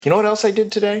You know what else I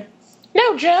did today?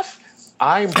 No, Geoff.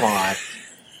 I bought...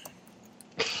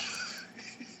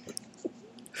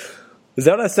 Is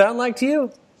that what I sound like to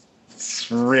you? It's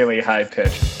really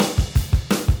high-pitched.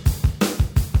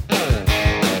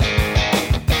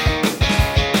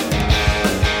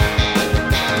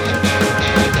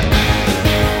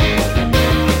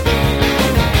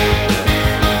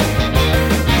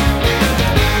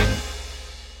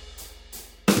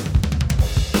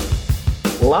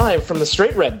 Live from the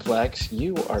Straight Redplex,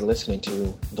 you are listening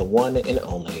to the one and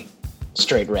only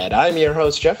Straight Red. I'm your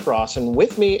host, Geoff Ross, and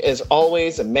with me, as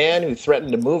always, a man who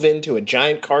threatened to move into a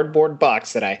giant cardboard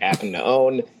box that I happen to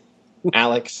own,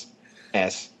 Alex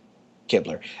S.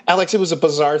 Kibler. Alex, it was a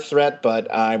bizarre threat,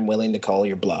 but I'm willing to call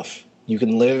your bluff. You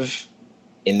can live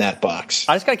in that box.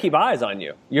 I just got to keep eyes on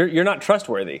you. You're not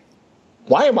trustworthy.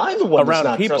 Why am I the one around that's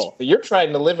not people? trustworthy? You're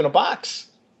trying to live in a box.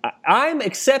 I'm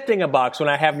accepting a box when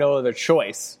I have no other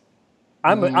choice.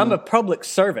 I'm a public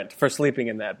servant for sleeping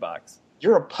in that box.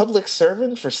 You're a public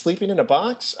servant for sleeping in a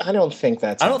box? I don't think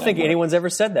that's. I don't think anyone's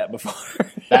ever said that before.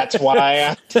 That's why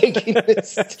I'm taking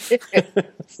this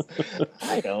stance.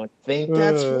 I don't think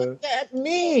that's what that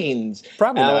means.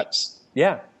 Probably Alex, not.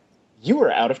 Yeah. You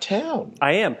are out of town.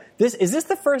 I am. Is this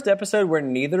the first episode where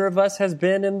neither of us has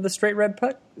been in the Straight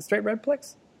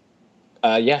Redplex?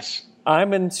 Yes.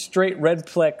 I'm in Straight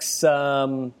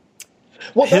Redplex.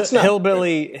 Well, that's not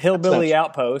hillbilly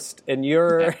outpost, and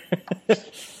you're.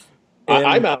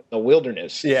 I'm out in the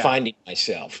wilderness finding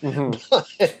myself.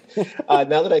 Mm-hmm. But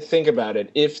now that I think about it,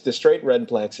 if the Straight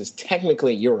Redplex is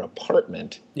technically your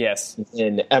apartment, yes,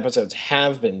 then episodes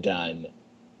have been done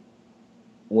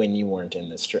when you weren't in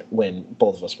the when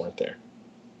both of us weren't there.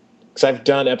 Because I've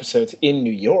done episodes in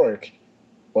New York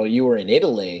while you were in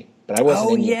Italy, but I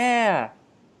wasn't. Oh yeah.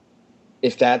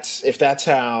 If that's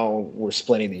how we're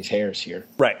splitting these hairs here,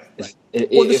 right?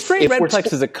 Well, the Straight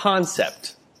Redplex is a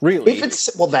concept, really.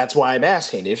 That's why I'm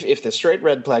asking. If the Straight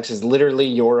Redplex is literally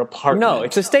your apartment, no,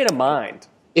 it's a state of mind.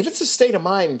 If it's a state of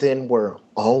mind, then we're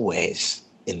always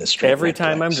in the Straight. Every Redplex.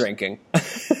 time I'm drinking,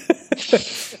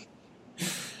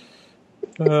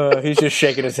 he's just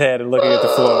shaking his head and looking at the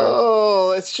floor.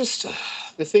 Oh, it's just.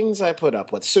 The things I put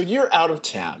up with. So you're out of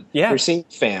town. Yeah. You're seeing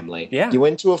family. Yeah. You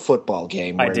went to a football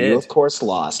game where I did. you, of course,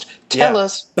 lost. Tell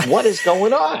us what is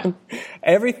going on.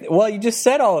 Well, you just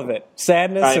said all of it.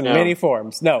 Sadness in many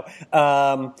forms. No.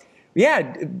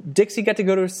 Dixie got to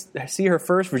go to see her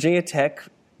first Virginia Tech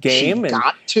game.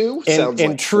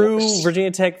 In true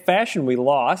Virginia Tech fashion, we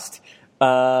lost.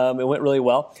 It went really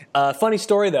well. Funny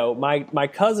story, though. My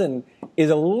cousin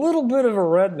is a little bit of a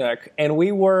redneck, and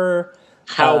we were...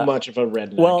 How much of a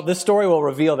redneck? Well, this story will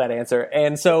reveal that answer.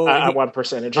 And so I want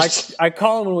percentages. I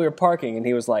called him when we were parking, and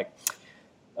he was like,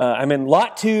 I'm in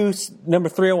lot 2, number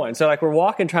 301. So like we're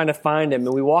walking trying to find him,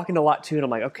 and we walk into lot 2, and I'm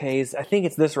like, okay, I think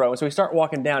it's this row. And so we start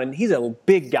walking down, and he's a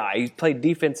big guy. He played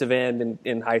defensive end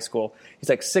in high school. He's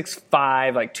like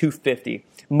 6'5", like 250.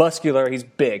 Muscular, he's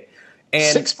big.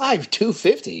 And 6'5",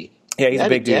 250? Yeah, he's a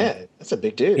big dude. Yeah, that's a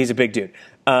big dude. He's a big dude.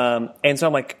 And so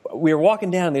I'm like, we were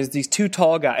walking down, there's these two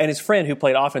tall guys, and his friend who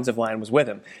played offensive line was with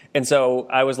him. And so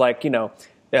I was like,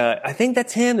 I think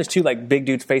that's him. There's two like big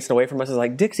dudes facing away from us. I was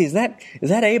like, Dixie, is that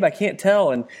Abe? I can't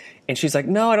tell. And she's like,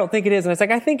 no, I don't think it is. And I was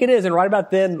like, I think it is. And right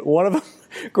about then, one of them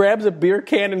grabs a beer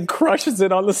can and crushes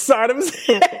it on the side of his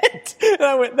head. And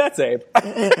I went, that's Abe.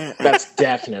 That's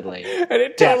definitely. And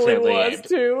it totally was Abe.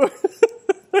 Too.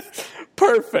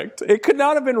 Perfect. It could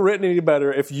not have been written any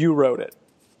better if you wrote it.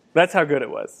 That's how good it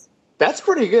was. That's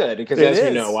pretty good, because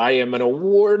you know, I am an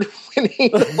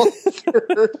award-winning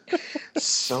author.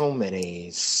 So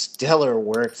many stellar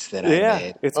works that I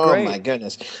made. It's great. Oh, my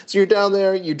goodness. So you're down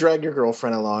there, you drag your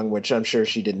girlfriend along, which I'm sure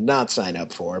she did not sign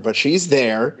up for, but she's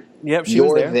there. Yep, she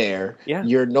was there. You're there. Yeah.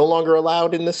 You're no longer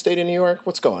allowed in the state of New York?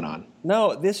 What's going on?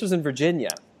 No, this was in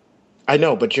Virginia. I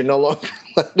know, but you're no longer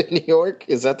allowed in New York?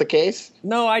 Is that the case?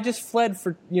 No, I just fled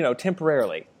for,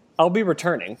 temporarily. I'll be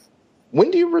returning. When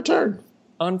do you return?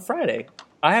 On Friday.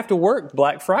 I have to work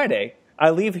Black Friday.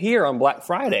 I leave here on Black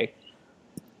Friday.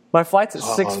 My flight's at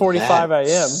 6:45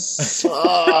 a.m.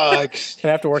 Sucks. I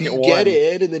have to work at 1. You get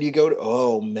in, and then you go to...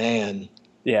 Oh, man.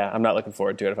 Yeah, I'm not looking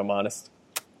forward to it, if I'm honest.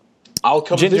 I'll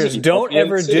come visit Gingers, you. don't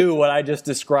ever do what I just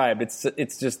described.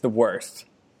 It's just the worst.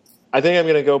 I think I'm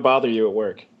going to go bother you at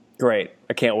work. Great.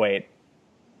 I can't wait.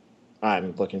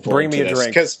 I'm looking forward to this. Bring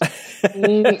me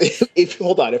a drink.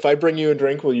 Hold on. If I bring you a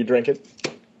drink, will you drink it?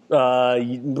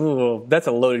 That's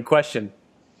a loaded question.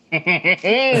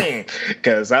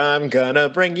 Because I'm going to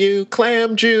bring you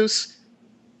clam juice.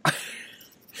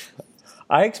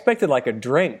 I expected like a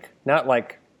drink, not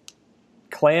like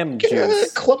clam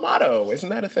juice. Clamato. Isn't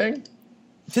that a thing?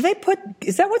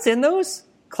 Is that what's in those?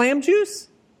 Clam juice?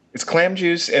 It's clam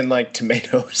juice and, like,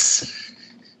 tomatoes.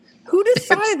 Who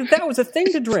decided that was a thing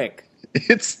to drink?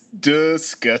 It's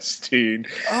disgusting.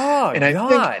 Oh, and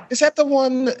God. Think, is that the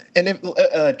one? And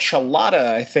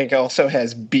Chelada, I think, also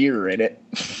has beer in it.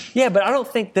 Yeah, but I don't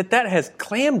think that has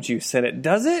clam juice in it,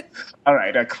 does it? All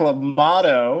right, a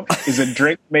clamato is a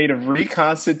drink made of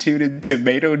reconstituted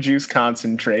tomato juice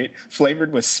concentrate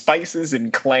flavored with spices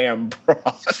and clam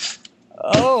broth.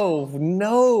 Oh,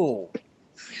 no.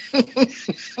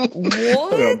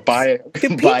 What? Buy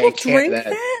Do people drink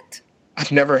that?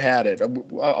 I've never had it.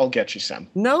 I'll get you some.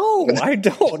 No, I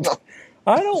don't.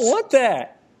 I don't want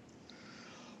that.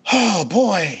 Oh,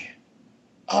 boy.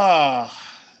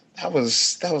 That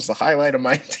was the highlight of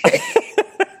my day.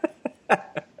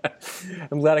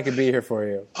 I'm glad I could be here for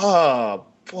you. Oh,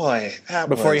 boy.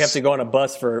 Before you have to go on a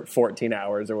bus for 14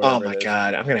 hours or whatever. Oh, my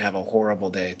God. I'm going to have a horrible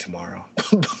day tomorrow.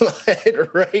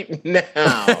 But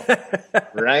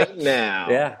right now,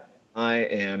 yeah. I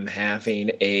am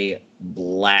having a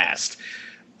blast.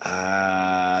 So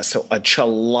a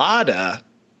chelada,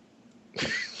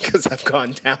 because I've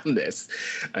gone down this,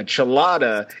 a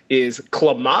chelada is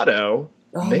clamato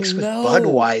mixed with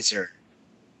Budweiser.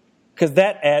 Because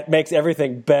that makes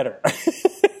everything better.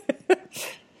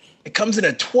 It comes in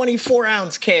a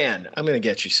 24-ounce can. I'm going to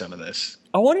get you some of this.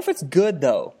 I wonder if it's good,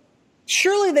 though.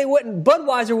 Surely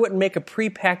Budweiser wouldn't make a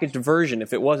prepackaged version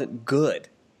if it wasn't good.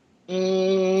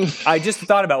 I just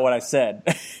thought about what I said,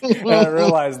 and I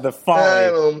realized the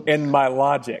folly in my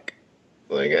logic.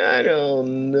 Like, I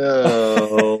don't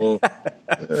know.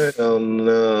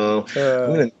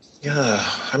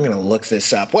 I'm gonna look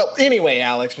this up. Well, anyway,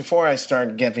 Alex, before I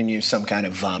start giving you some kind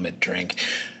of vomit drink,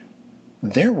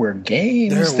 there were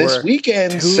games this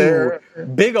weekend, sir.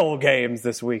 Big old games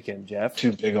this weekend, Geoff.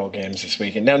 2 big old games this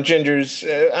weekend. Now,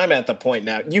 Gingers, I'm at the point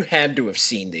now. You had to have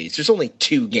seen these. There's only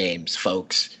 2 games,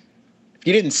 folks. If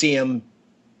you didn't see them,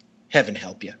 heaven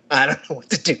help you. I don't know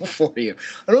what to do for you.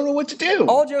 I don't know what to do.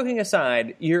 All joking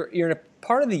aside, you're in a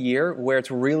part of the year where it's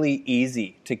really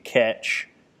easy to catch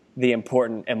the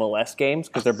important MLS games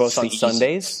because they're both on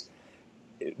Sundays.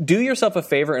 Do yourself a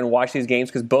favor and watch these games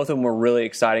because both of them were really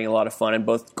exciting, a lot of fun, and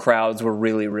both crowds were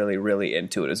really, really, really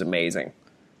into it. It was amazing.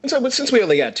 So, but since we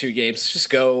only got 2 games,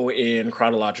 just go in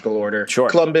chronological order. Sure.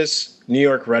 Columbus, New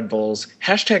York Red Bulls,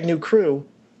 #new crew,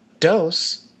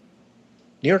 Dos,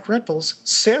 New York Red Bulls,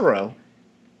 Cerro,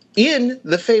 in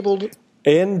the fabled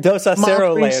in Dos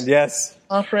Acero land, yes.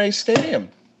 Mapfre Stadium.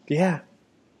 Yeah.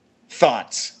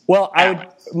 Thoughts? Well,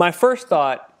 my first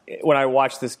thought when I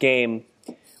watched this game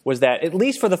was that, at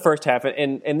least for the first half,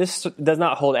 and this does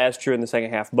not hold as true in the second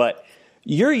half, but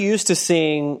you're used to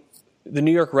seeing the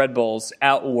New York Red Bulls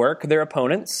outwork their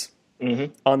opponents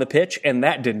on the pitch, and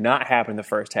that did not happen in the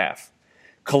first half.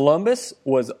 Columbus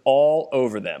was all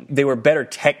over them. They were better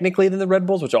technically than the Red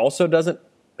Bulls, which also doesn't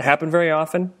happen very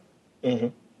often.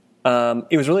 It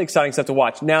was really exciting stuff to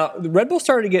watch. Now, the Red Bulls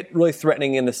started to get really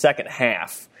threatening in the second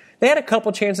half. They had a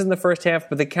couple chances in the first half,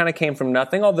 but they kind of came from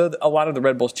nothing, although a lot of the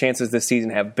Red Bulls' chances this season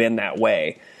have been that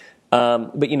way.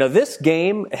 But, this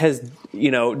game has,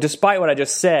 despite what I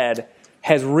just said,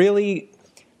 has really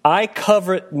 – I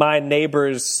covered my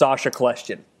neighbor's Sasha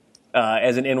Kljestan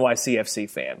as an NYCFC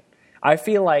fan. I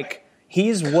feel like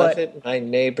he's what my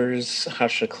neighbor's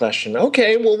Sasha Kljestan.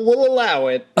 Okay, well, we'll allow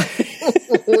it.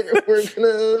 we're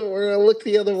gonna look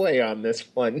the other way on this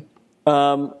one.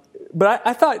 But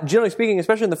I thought, generally speaking,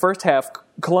 especially in the first half,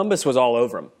 Columbus was all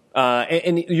over him.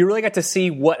 And you really got to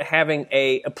see what having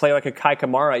a player like a Kai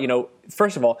Kamara,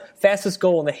 first of all, fastest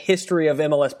goal in the history of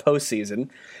MLS postseason,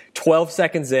 12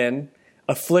 seconds in,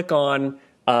 a flick on,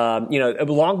 a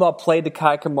long ball played to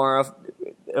Kai Kamara,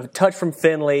 a touch from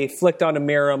Finley, flicked onto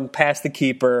Miram, past the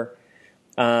keeper.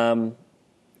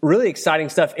 Really exciting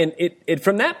stuff. And it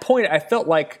from that point, I felt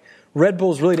like Red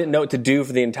Bulls really didn't know what to do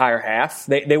for the entire half.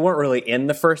 They weren't really in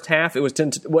the first half. It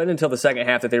wasn't until the second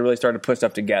half that they really started to put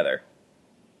stuff together.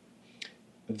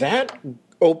 That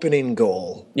opening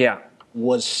goal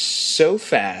was so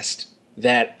fast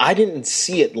that I didn't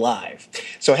see it live.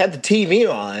 So I had the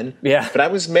TV on, but I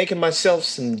was making myself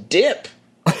some dip.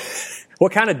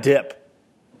 What kind of dip?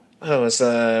 Oh, it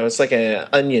was like an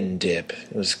onion dip.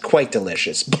 It was quite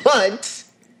delicious. But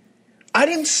I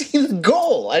didn't see the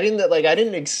goal. I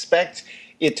didn't expect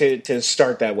it to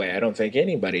start that way. I don't think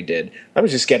anybody did. I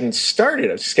was just getting started.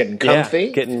 I was just getting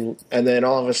comfy. And then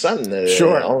all of a sudden,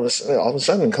 all of a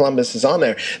sudden, Columbus is on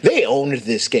there. They owned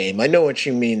this game. I know what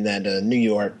you mean that New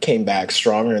York came back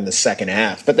stronger in the second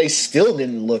half, but they still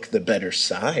didn't look the better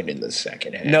side in the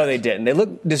second half. No, they didn't. They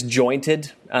looked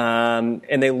disjointed, and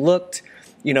they looked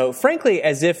frankly,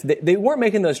 as if they weren't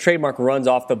making those trademark runs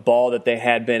off the ball that they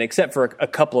had been, except for a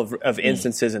couple of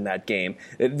instances in that game.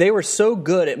 They were so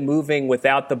good at moving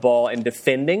without the ball and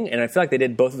defending, and I feel like they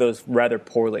did both of those rather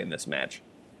poorly in this match.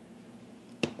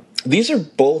 These are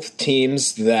both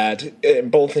teams that,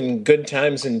 both in good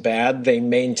times and bad, they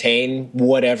maintain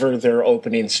whatever their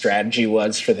opening strategy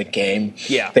was for the game.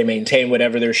 Yeah. They maintain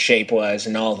whatever their shape was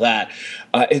and all that.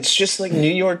 It's just like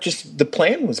New York, the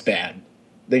plan was bad.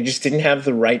 They just didn't have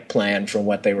the right plan for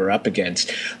what they were up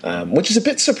against, which is a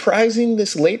bit surprising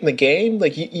this late in the game.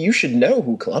 Like, you should know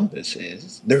who Columbus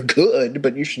is. They're good,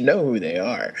 but you should know who they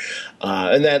are.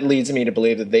 And that leads me to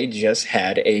believe that they just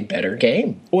had a better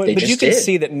game. Well, but you can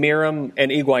see that Miram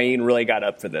and Higuain really got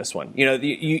up for this one.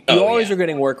 You always are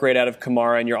getting work rate out of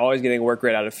Kamara, and you're always getting work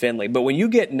rate out of Finley. But when you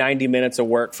get 90 minutes of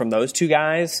work from those two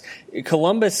guys,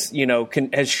 Columbus,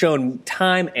 has shown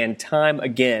time and time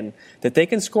again that they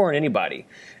can score on anybody.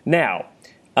 Now,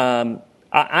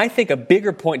 I think a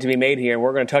bigger point to be made here, and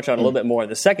we're going to touch on a little bit more in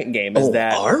the second game, is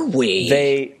that are we?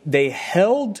 They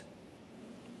held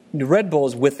the Red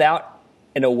Bulls without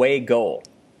an away goal,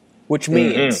 which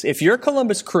means if you're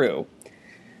Columbus Crew,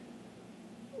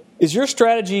 is your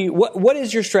strategy what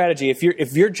is your strategy if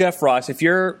you're Geoff Ross, if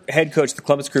you're head coach of the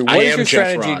Columbus Crew? What is your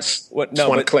strategy? Ross. Just want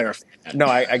to clarify. No,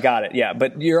 I got it. Yeah,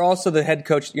 but you're also the head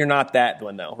coach. You're not that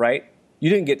one though, right? You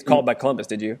didn't get called by Columbus,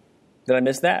 did you? Did I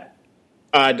miss that?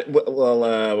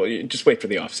 Just wait for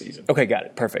the offseason. Okay, got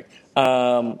it. Perfect.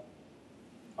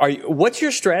 What's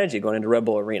your strategy going into Red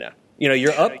Bull Arena?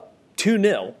 You're up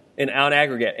 2-0 on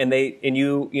aggregate, and they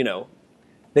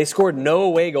scored no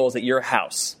away goals at your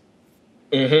house.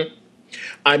 Mm-hmm.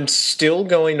 I'm still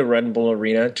going to Red Bull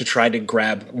Arena to try to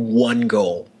grab one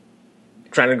goal.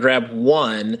 Trying to grab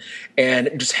one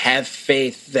and just have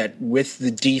faith that with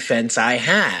the defense I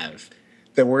have,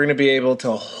 that we're going to be able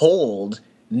to hold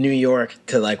New York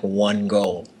to like one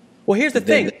goal. Well, here's the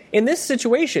thing. In this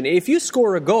situation, if you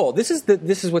score a goal, this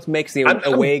is what makes the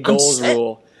away goals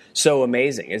rule so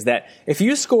amazing, is that if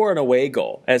you score an away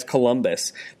goal as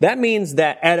Columbus, that means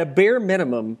that at a bare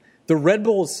minimum, the Red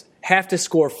Bulls have to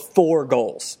score 4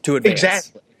 goals to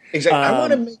advance. Exactly. I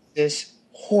want to make this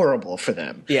horrible for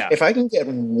them. Yeah. If I can get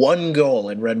one goal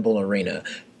in Red Bull Arena,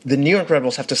 the New York Red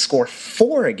Bulls have to score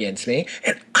 4 against me,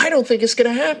 and I don't think it's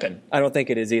going to happen. I don't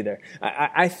think it is either.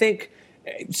 I think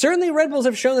certainly Red Bulls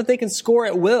have shown that they can score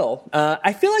at will.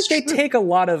 I feel like they take a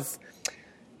lot of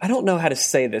 – I don't know how to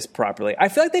say this properly. I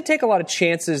feel like they take a lot of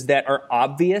chances that are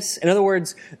obvious. In other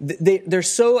words, they're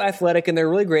so athletic and they're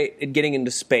really great at getting into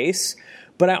space.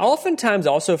 But I oftentimes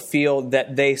also feel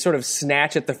that they sort of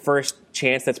snatch at the first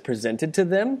chance that's presented to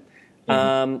them.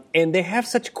 And they have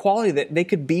such quality that they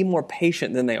could be more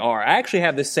patient than they are. I actually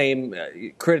have the same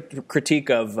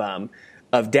critique of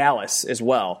Dallas as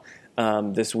well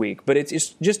this week. But it's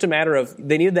just a matter of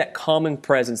they need that calming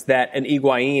presence that an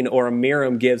Higuain or a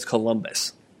Miram gives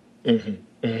Columbus.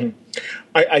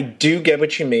 I do get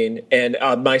what you mean, and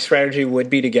my strategy would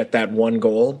be to get that one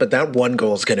goal, but that one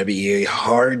goal is going to be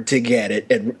hard to get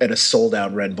at a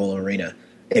sold-out Red Bull Arena.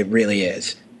 It really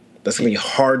is. That's going to be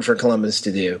hard for Columbus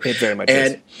to do. It very much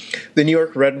is. And the New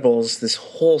York Red Bulls this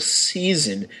whole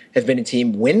season have been a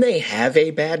team, when they have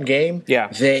a bad game,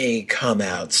 they come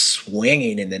out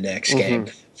swinging in the next game.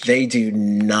 They do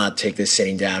not take this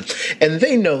sitting down. And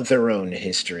they know their own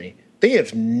history. They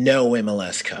have no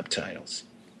MLS Cup titles.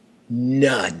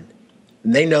 None.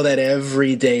 And they know that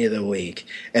every day of the week.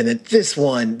 And that this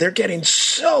one, they're getting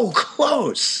so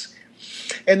close.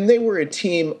 And they were a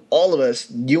team, all of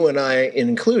us, you and I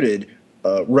included,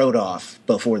 wrote off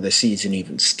before the season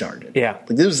even started. Yeah.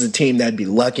 This was a team that'd be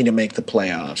lucky to make the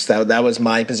playoffs. That was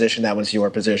my position. That was your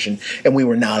position. And we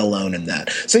were not alone in that.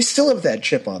 So they still have that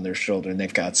chip on their shoulder, and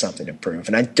they've got something to prove.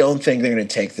 And I don't think they're going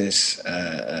to take this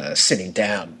sitting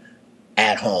down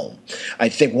at home. I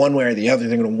think one way or the other,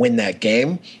 they're going to win that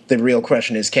game. The real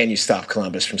question is, can you stop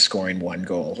Columbus from scoring one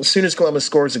goal? As soon as Columbus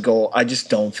scores a goal, I just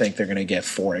don't think they're going to get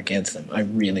 4 against them. I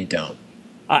really don't.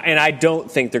 And I don't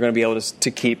think they're going to be able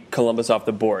to keep Columbus off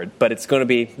the board. But it's going to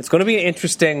be an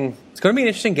interesting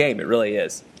game. It really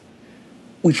is.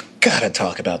 We've got to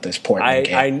talk about this Portland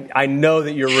game. I know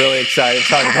that you're really excited to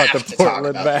talk about the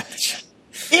Portland match.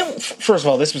 First of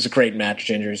all, this was a great match,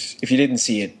 Gingers. If you didn't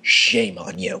see it, shame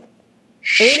on you.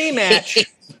 Any match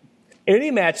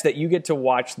that you get to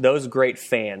watch those great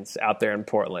fans out there in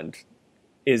Portland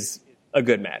is a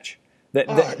good match.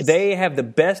 They have the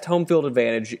best home field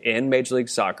advantage in Major League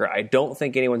Soccer. I don't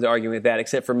think anyone's arguing with that,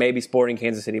 except for maybe Sporting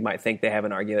Kansas City might think they have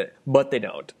an argument, but they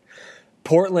don't.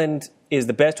 Portland is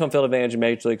the best home field advantage in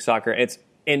Major League Soccer. It's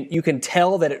and you can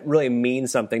tell that it really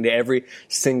means something to every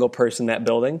single person in that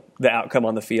building, the outcome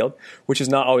on the field, which is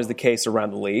not always the case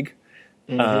around the league.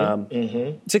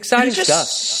 It's exciting it's just stuff.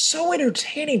 So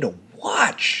entertaining to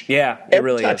watch. Yeah, it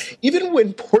really is. Even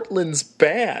when Portland's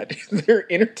bad,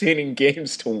 they're entertaining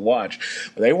games to watch.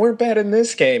 But they weren't bad in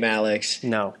this game, Alex.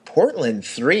 No. Portland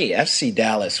 3, FC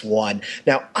Dallas 1.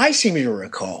 Now, I seem to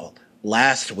recall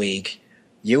last week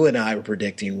you and I were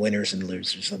predicting winners and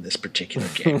losers on this particular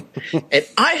game. And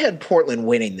I had Portland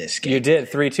winning this game. You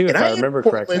did, 3-2 if I remember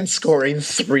correctly. Portland scoring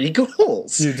 3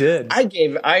 goals. You did.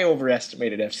 I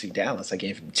overestimated FC Dallas. I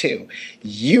gave him 2.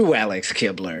 You, Alex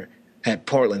Kibler, had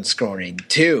Portland scoring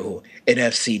 2 and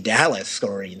FC Dallas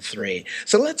scoring 3.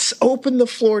 So let's open the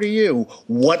floor to you.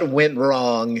 What went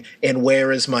wrong and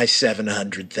where is my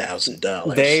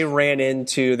 $700,000? They ran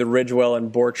into the Ridgewell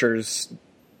and Borchers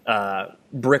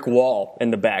brick wall in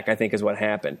the back, I think is what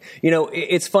happened.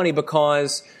 It's funny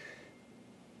because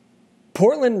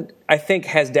Portland, I think,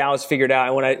 has Dallas figured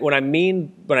out. And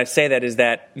when I say that is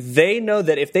that they know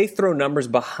that if they throw numbers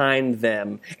behind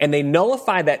them and they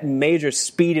nullify that major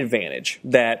speed advantage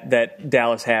that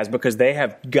Dallas has because they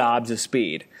have gobs of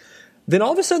speed, then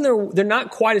all of a sudden they're not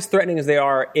quite as threatening as they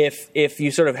are if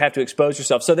you sort of have to expose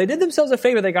yourself. So they did themselves a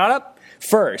favor. They got up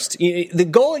first. The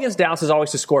goal against Dallas is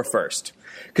always to score first.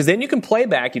 Because then you can play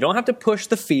back. You don't have to push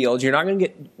the field. You're not going to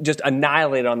get just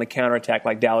annihilated on the counterattack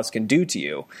like Dallas can do to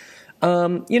you.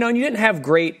 And you didn't have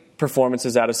great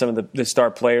performances out of some of the star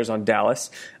players on Dallas.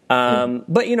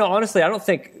 But, honestly, I don't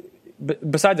think,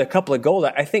 besides a couple of goals,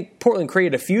 I think Portland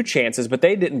created a few chances, but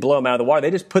they didn't blow them out of the water.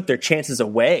 They just put their chances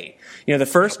away. The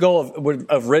first goal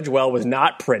of Ridgewell was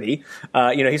not pretty.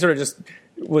 He sort of just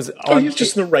was he was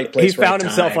just in the right place. He found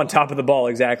himself on top of the ball,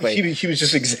 exactly. He was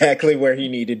just exactly where he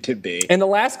needed to be. And the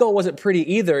last goal wasn't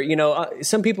pretty either.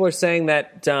 Some people are saying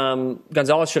that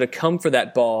Gonzalez should have come for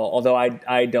that ball, although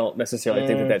I don't necessarily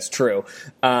think that that's true.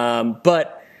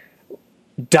 But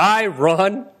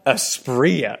Dairon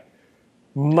Asprilla,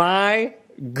 my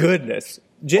goodness.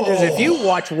 Gingers, if you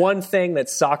watch one thing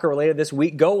that's soccer-related this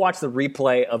week, go watch the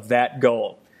replay of that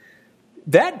goal.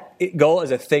 That goal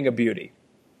is a thing of beauty.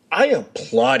 I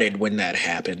applauded when that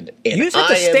happened. And you just have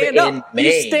to stand up.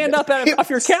 You stand up off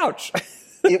your couch.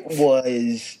 It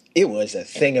was a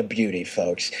thing of beauty,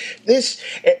 folks.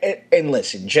 And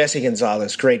listen, Jesse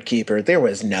Gonzalez, great keeper. There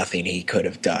was nothing he could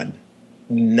have done.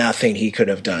 Nothing he could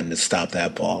have done to stop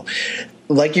that ball.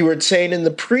 Like you were saying in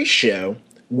the pre-show,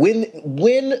 when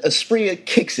Asprilla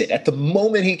kicks it, at the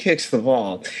moment he kicks the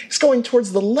ball, it's going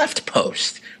towards the left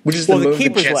post, which is the move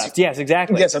keeper's left. Yes,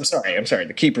 exactly. Yes, I'm sorry.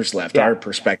 The keeper's left. Yeah. Our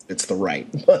perspective, it's the right.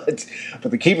 But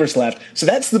the keeper's left. So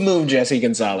that's the move Jesse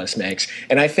Gonzalez makes.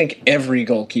 And I think every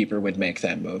goalkeeper would make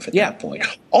that move at that point.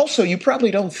 Also, you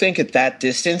probably don't think at that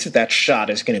distance that shot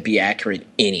is going to be accurate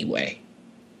anyway.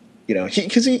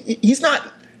 Because he's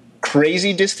not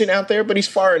crazy distant out there, but he's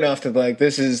far enough that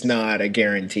this is not a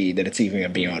guarantee that it's even going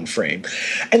to be on frame.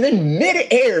 And then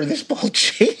mid-air, this ball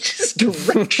changes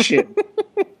direction.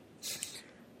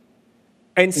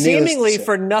 And seemingly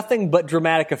for nothing but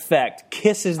dramatic effect,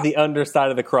 kisses the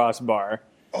underside of the crossbar.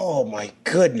 Oh, my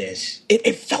goodness.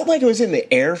 It felt like it was in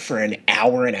the air for an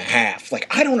hour and a half.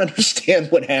 I don't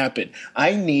understand what happened.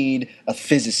 I need a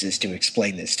physicist to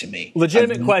explain this to me.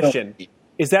 Legitimate question.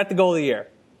 Is that the goal of the year?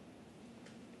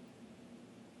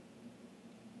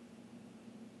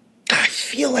 I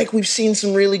feel like we've seen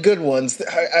some really good ones. Were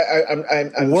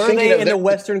they in the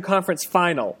Western Conference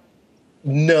Final?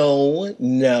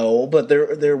 No, but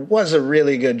there was a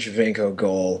really good Giovinco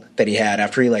goal that he had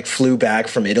after he flew back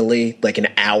from Italy an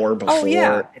hour before. Oh,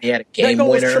 yeah. He had a game winner. That goal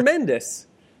was tremendous.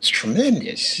 It's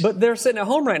tremendous. But they're sitting at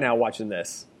home right now watching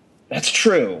this. That's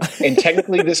true. And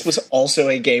technically this was also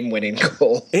a game-winning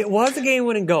goal. It was a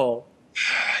game-winning goal.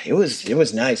 It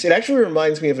was nice. It actually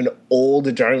reminds me of an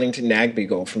old Darlington Nagbe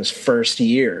goal from his first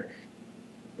year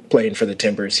playing for the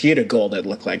Timbers. He had a goal that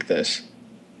looked like this.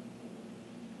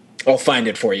 I'll find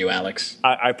it for you, Alex.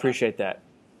 I appreciate that.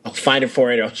 I'll find it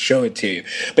for you. I'll show it to you.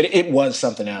 But it was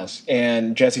something else.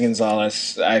 And Jesse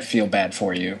Gonzalez, I feel bad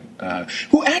for you.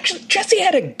 Jesse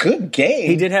had a good game.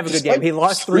 He did have a good game. He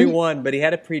lost 3-1, but he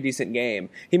had a pretty decent game.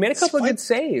 He made a couple of good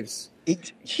saves.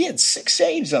 He had 6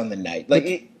 saves on the night.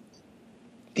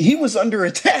 He was under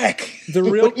attack. The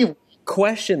real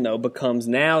question, though, becomes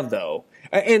now, though,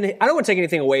 and I don't want to take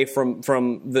anything away from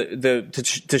the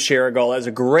Teixeira goal. That was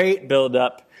a great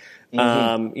build-up.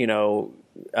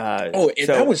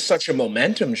 That was such a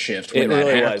momentum shift. When it that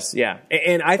really happened. was, yeah.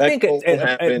 And I think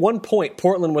at one point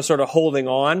Portland was sort of holding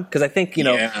on because I think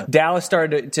Dallas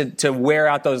started to wear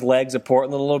out those legs of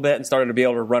Portland a little bit and started to be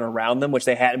able to run around them, which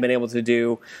they hadn't been able to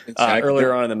do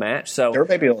earlier on in the match. So there were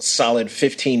maybe a solid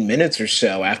 15 minutes or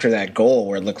so after that goal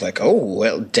where it looked like,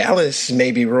 Dallas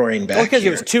may be roaring back. Because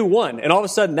it was 2-1, and all of a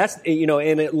sudden that's in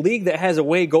a league that has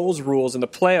away goals rules in the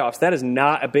playoffs, that is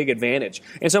not a big advantage.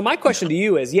 And so my question to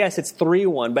you is, yes, it's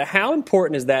 3-1, but how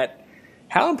important is that?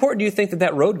 How important do you think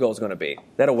that road goal is going to be?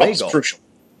 That away goal?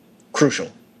 Crucial.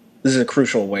 This is a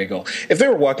crucial away goal. If they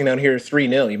were walking down here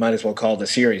 3-0, you might as well call the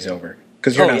series over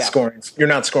because you're not scoring. You're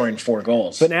not scoring 4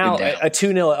 goals. But now a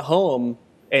 2-0 at home,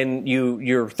 and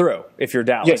you're through if you're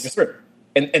Dallas. Yeah, you're through.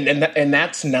 And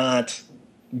that's not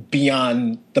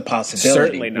beyond the possibility.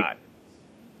 Certainly not.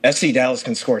 FC Dallas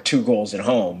can score 2 goals at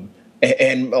home.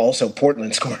 And also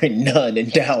Portland scoring none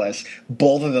in Dallas.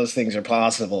 Both of those things are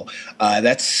possible.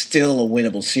 That's still a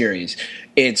winnable series.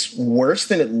 It's worse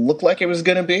than it looked like it was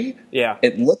going to be. Yeah.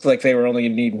 It looked like they were only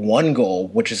going to need 1 goal,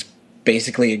 which is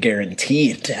basically a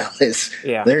guarantee in Dallas.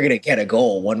 Yeah. They're going to get a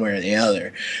goal one way or the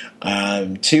other.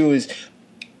 2 is...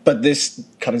 But this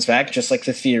comes back just like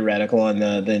the theoretical on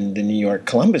the New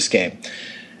York-Columbus game.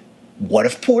 What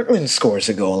if Portland scores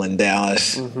a goal in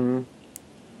Dallas? Mm-hmm.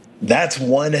 That's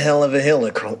one hell of a hill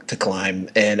to climb,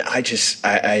 and it's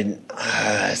going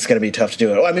to be tough to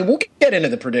do it. I mean, we'll get into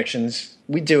the predictions.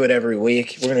 We do it every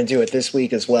week. We're going to do it this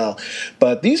week as well.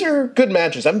 But these are good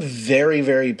matches. I'm very,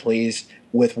 very pleased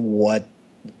with what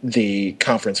the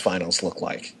conference finals look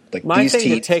like. My thing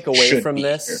to take away from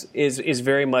this is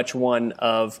very much one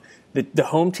of the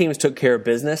home teams took care of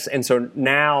business, and so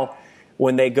now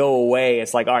when they go away,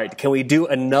 it's like, all right, can we do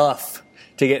enough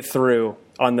to get through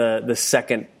on the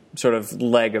second sort of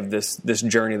leg of this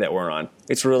journey that we're on?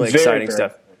 It's really exciting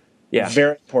stuff. Yeah,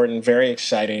 very important, very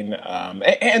exciting,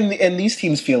 and these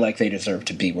teams feel like they deserve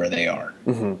to be where they are.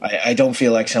 Mm-hmm. I don't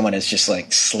feel like someone has just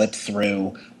slipped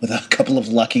through with a couple of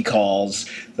lucky calls.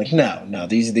 No,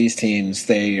 these teams,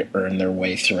 they earn their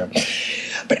way through.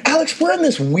 But Alex, we're in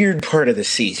this weird part of the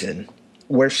season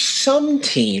where some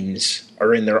teams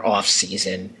are in their off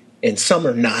season and some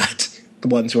are not. The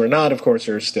ones who are not, of course,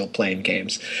 are still playing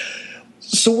games.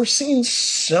 So we're seeing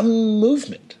some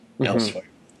movement elsewhere.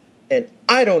 And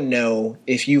I don't know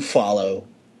if you follow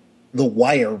the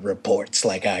wire reports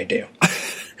like I do.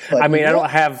 I mean, I don't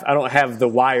have the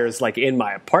wires in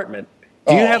my apartment.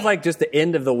 Do you have just the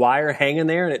end of the wire hanging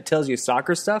there and it tells you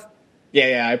soccer stuff?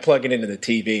 Yeah, I plug it into the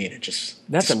TV and it just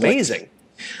That's amazing.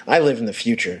 I live in the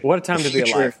future. What a time to be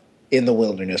alive. In the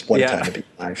wilderness. What a time to be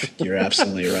alive. You're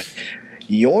absolutely right.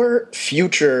 Your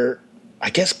future, I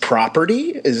guess,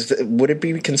 property would it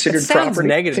be considered property? It sounds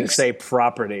negative to say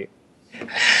property.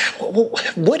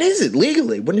 What is it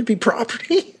legally? Wouldn't it be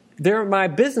property? They're my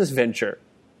business venture.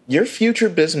 Your future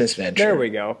business venture. There we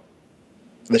go.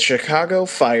 The Chicago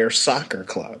Fire Soccer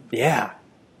Club. Yeah.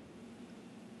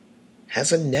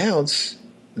 Has announced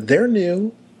their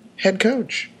new head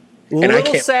coach. A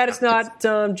little sad it's not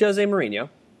Jose Mourinho,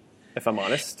 if I'm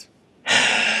honest.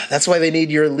 That's why they need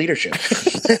your leadership.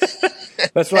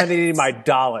 That's why they need my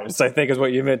dollars, I think is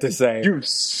what you meant to say. You have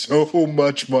so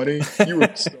much money. You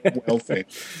are so wealthy.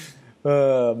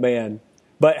 Oh, man.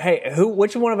 But, hey,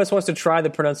 which one of us wants to try the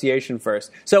pronunciation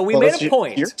first? So we made a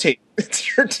point.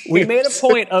 It's your team. We made a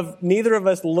point of neither of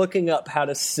us looking up how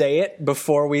to say it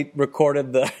before we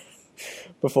recorded the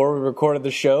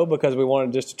show because we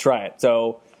wanted just to try it.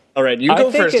 So, all right, you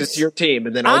go first. It's your team,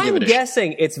 and then I'll give it a shot. I'm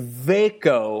guessing it's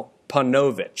Veljko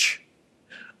Paunovic.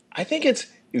 I think it's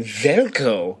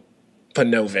Veljko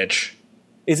Paunovic.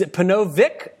 Is it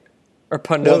Paunovic or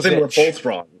Paunovic? Well, then we're both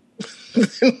wrong.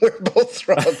 We're both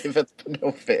wrong if it's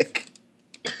Paunovic.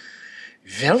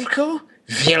 Veljko.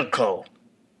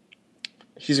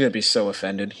 He's going to be so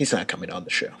offended. He's not coming on the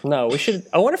show. No, we should.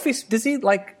 I wonder if does he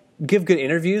give good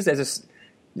interviews as a.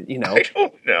 I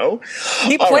don't know.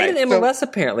 He played in MLS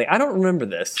apparently. I don't remember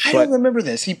this. I don't remember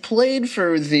this. He played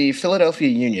for the Philadelphia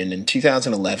Union in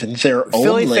 2011.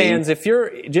 Philly fans, if you're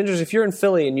in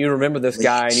Philly and you remember this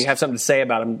guy and you have something to say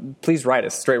about him, please write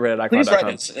us. straightred@icloud.com. Please write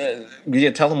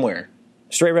us. Tell them where.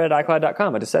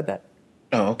 straightred@icloud.com. I just said that.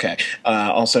 Oh, okay.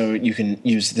 Also, you can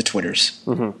use the Twitters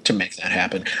to make that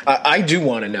happen. I do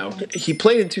want to know. He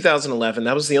played in 2011.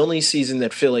 That was the only season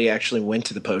that Philly actually went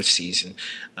to the postseason.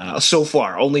 So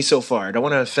far. Only so far. I don't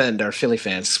want to offend our Philly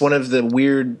fans. It's one of the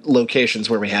weird locations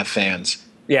where we have fans.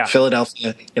 Yeah.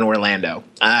 Philadelphia and Orlando.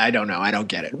 I don't know. I don't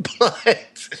get it.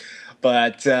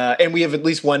 But and we have at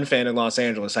least one fan in Los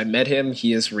Angeles. I met him.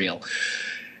 He is real.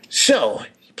 So,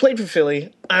 he played for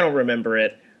Philly. I don't remember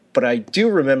it. But I do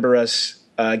remember us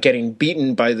getting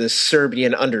beaten by the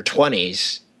Serbian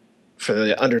under-20s for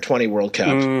the under-20 World Cup.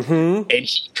 And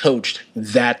he coached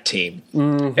that team.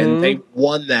 And they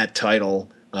won that title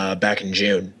back in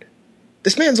June.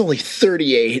 This man's only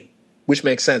 38, which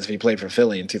makes sense if he played for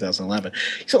Philly in 2011.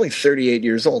 He's only 38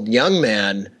 years old. Young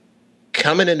man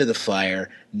coming into the Fire,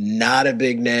 not a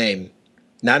big name.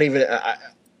 Not even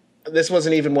this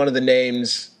wasn't even one of the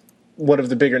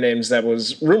bigger names that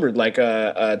was rumored, like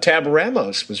Tab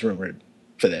Ramos was rumored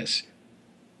for this.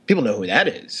 People know who that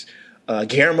is.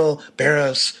 Guillermo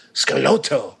Barros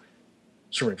Scalotto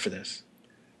is rumored for this.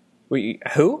 Wait,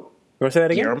 who? You want to say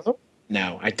that again? Guillermo?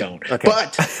 No, I don't. Okay.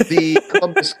 But the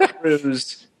Columbus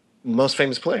Crew's most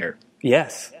famous player.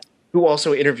 Yes. Who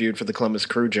also interviewed for the Columbus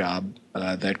Crew job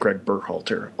that Greg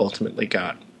Berhalter ultimately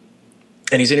got.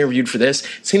 And he's interviewed for this.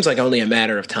 It seems like only a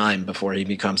matter of time before he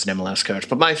becomes an MLS coach.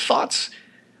 But my thoughts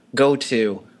go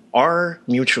to our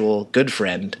mutual good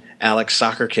friend, Alex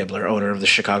Soccer Kibler, owner of the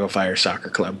Chicago Fire Soccer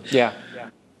Club. Yeah.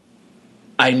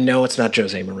 I know it's not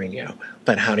Jose Mourinho,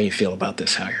 but how do you feel about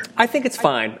this hire? I think it's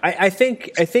fine. I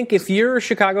think if you're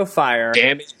Chicago Fire,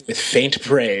 damn it with faint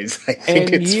praise, I think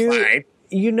it's fine.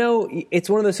 You know, it's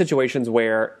one of those situations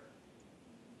where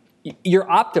you're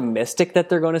optimistic that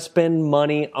they're going to spend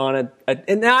money on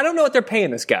and now I don't know what they're paying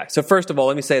this guy. So first of all,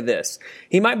 let me say this.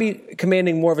 He might be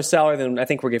commanding more of a salary than I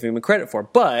think we're giving him credit for,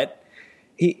 but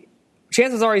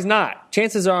chances are he's not.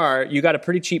 Chances are you got a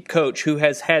pretty cheap coach who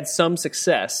has had some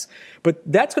success, but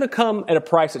that's going to come at a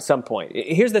price at some point.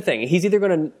 Here's the thing. He's either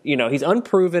going to, he's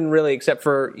unproven really except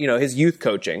for, his youth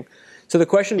coaching. So the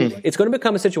question, it's going to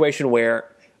become a situation where,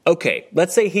 okay,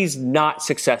 let's say he's not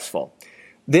successful.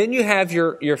 Then you have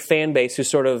your fan base who's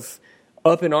sort of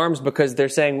up in arms because they're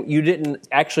saying you didn't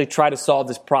actually try to solve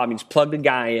this problem. You just plugged a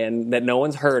guy in that no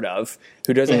one's heard of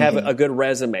who doesn't have a good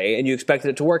resume, and you expected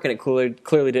it to work, and it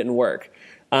clearly didn't work.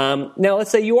 Now,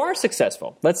 let's say you are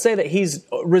successful. Let's say that he's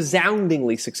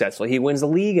resoundingly successful. He wins the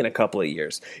league in a couple of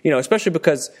years, especially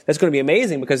because that's going to be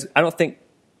amazing because I don't think,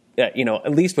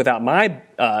 at least without my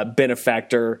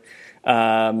benefactor,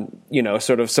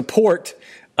 sort of support,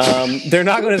 they're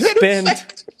not going to spend.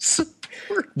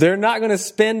 They're not going to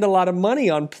spend a lot of money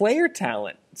on player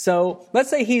talent. So let's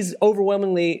say he's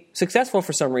overwhelmingly successful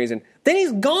for some reason. Then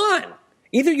he's gone.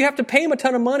 Either you have to pay him a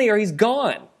ton of money or he's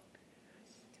gone.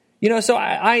 So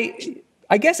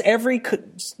I guess every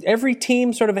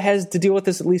team sort of has to deal with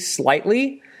this at least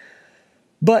slightly.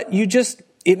 But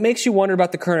it makes you wonder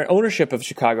about the current ownership of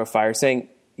Chicago Fire saying,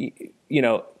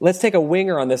 let's take a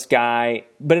winger on this guy.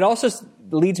 But it also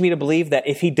leads me to believe that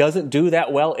if he doesn't do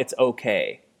that well, it's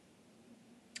okay.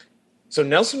 So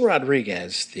Nelson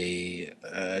Rodriguez, the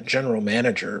general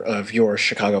manager of your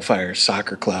Chicago Fire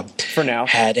Soccer Club, for now,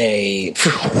 had a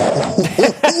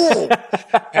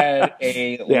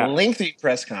lengthy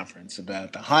press conference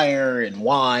about the hire and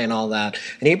why and all that,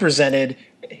 and he presented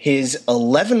his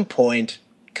 11-point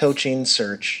coaching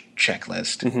search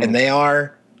checklist, and they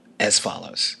are as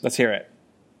follows. Let's hear it.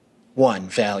 1,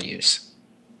 values.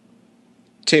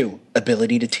 2,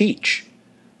 ability to teach.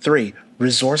 3,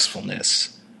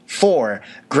 resourcefulness. 4,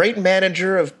 great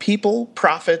manager of people,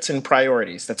 profits, and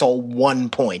priorities. That's all 1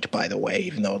 point, by the way,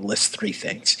 even though it lists 3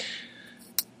 things.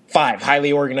 5,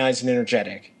 highly organized and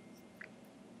energetic.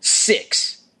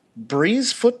 6,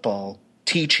 breeze football,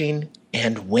 teaching,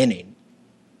 and winning.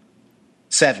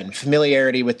 7,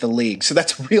 familiarity with the league. So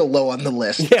that's real low on the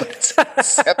list. Yeah. But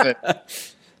 7.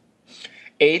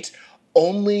 8,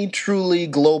 only truly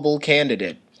global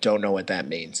candidate. Don't know what that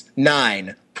means.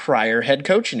 9, prior head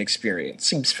coaching experience.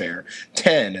 Seems fair.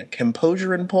 10,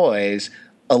 composure and poise.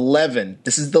 11,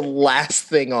 this is the last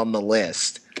thing on the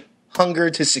list.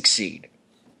 Hunger to succeed.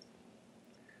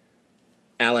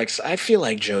 Alex, I feel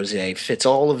like Jose fits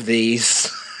all of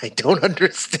these. I don't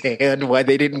understand why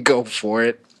they didn't go for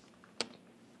it.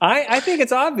 I think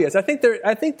it's obvious. I think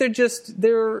they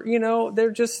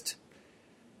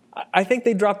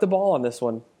dropped the ball on this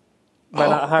one by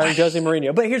not hiring Jose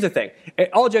Mourinho. But here's the thing.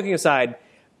 All joking aside,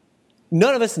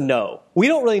 none of us know. We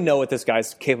don't really know what this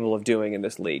guy's capable of doing in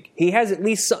this league. He has at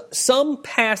least some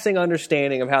passing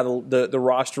understanding of how the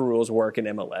roster rules work in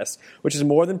MLS, which is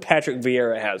more than Patrick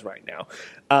Vieira has right now.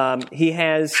 He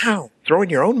has... Wow.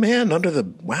 Throwing your own man under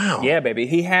the... Wow. Yeah, baby.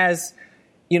 He has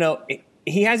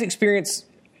experience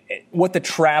what the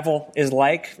travel is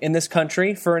like in this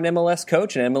country for an MLS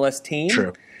coach, an MLS team.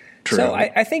 True. So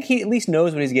I think he at least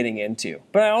knows what he's getting into.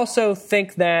 But I also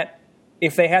think that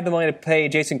if they had the money to pay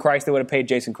Jason Kreis, they would have paid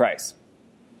Jason Kreis.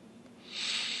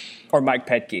 Or Mike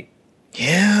Petke.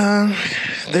 Yeah,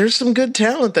 there's some good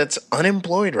talent that's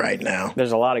unemployed right now.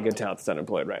 There's a lot of good talent that's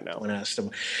unemployed right now.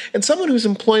 And someone whose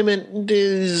employment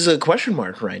is a question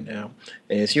mark right now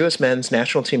is U.S. men's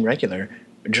national team regular,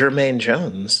 Jermaine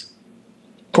Jones.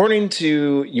 According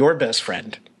to your best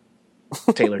friend,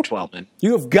 Taylor Twellman.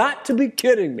 You have got to be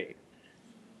kidding me.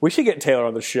 We should get Taylor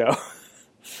on the show.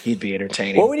 He'd be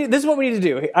entertaining. This is what we need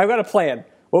to do. I've got a plan.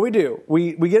 What we do,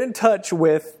 we get in touch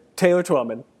with Taylor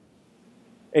Twellman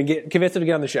and convince him to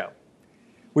get on the show.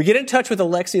 We get in touch with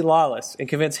Alexi Lawless and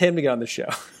convince him to get on the show.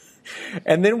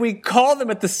 And then we call them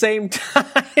at the same time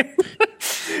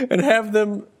and have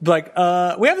them like,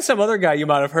 we have some other guy you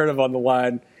might have heard of on the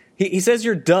line. He says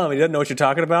you're dumb. He doesn't know what you're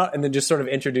talking about. And then just sort of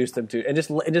introduce them to, and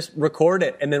just record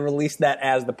it and then release that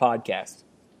as the podcast.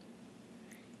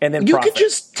 And then you could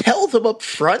just tell them up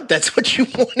front that's what you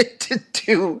wanted to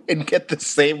do and get the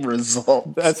same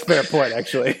result. That's a fair point,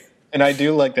 actually. And I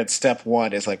do like that step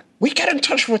one is like, we get in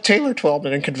touch with Taylor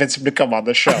Twellman and convince him to come on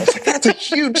the show. It's like, that's a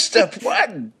huge step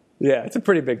one. Yeah, it's a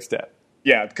pretty big step.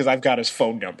 Yeah, because I've got his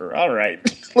phone number. All right.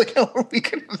 Like, how are we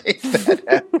going to make that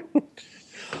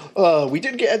happen? We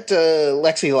did get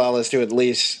Lexi Lawless to at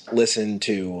least listen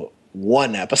to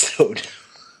one episode.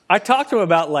 I talked to him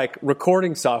about, like,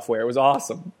 recording software. It was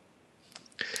awesome.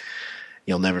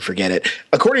 You'll never forget it.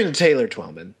 According to Taylor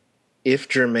Twellman, if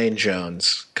Jermaine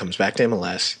Jones comes back to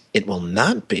MLS, it will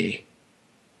not be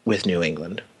with New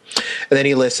England. And then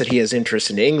he lists that he has interest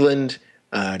in England,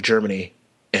 Germany,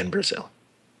 and Brazil.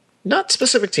 Not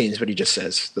specific teams, but he just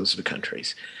says those are the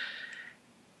countries.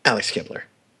 Alex Kibler,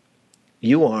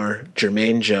 you are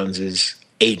Jermaine Jones's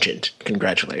agent.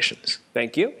 Congratulations.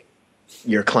 Thank you.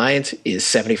 Your client is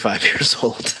 75 years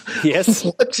old. Yes.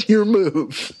 What's your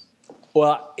move?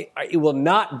 Well, it will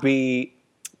not be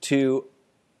to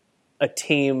a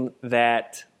team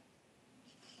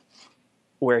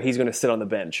where he's going to sit on the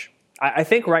bench. I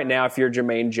think right now, if you're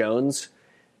Jermaine Jones,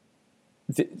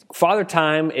 Father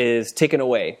Time is ticking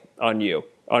away on you,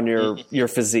 on your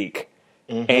physique.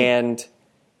 Mm-hmm. And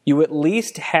you at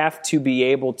least have to be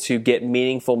able to get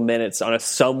meaningful minutes on a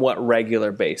somewhat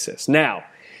regular basis. Now,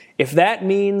 if that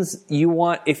means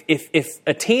if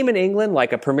a team in England,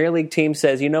 like a Premier League team,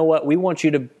 says, you know what, we want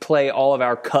you to play all of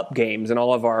our cup games and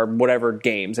all of our whatever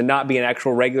games and not be an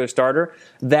actual regular starter,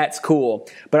 that's cool.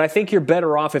 But I think you're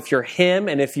better off if you're him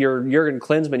and if you're Jurgen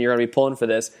Klinsmann, you're going to be pulling for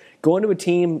this, going to a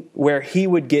team where he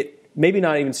would get maybe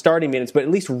not even starting minutes, but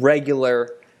at least regular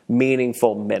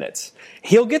meaningful minutes.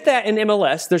 He'll get that in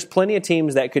MLS. There's plenty of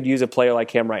teams that could use a player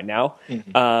like him right now.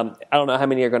 Mm-hmm. I don't know how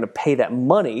many are going to pay that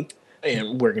money.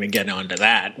 And we're going to get onto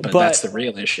that, but that's the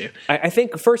real issue. I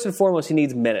think first and foremost, he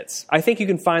needs minutes. I think you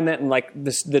can find that in like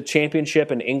the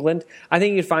championship in England. I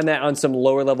think you can find that on some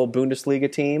lower level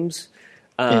Bundesliga teams.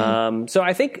 So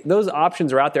I think those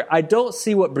options are out there. I don't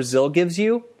see what Brazil gives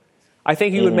you. I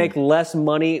think you would make less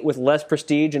money with less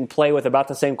prestige and play with about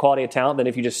the same quality of talent than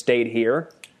if you just stayed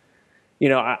here. You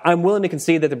know, I'm willing to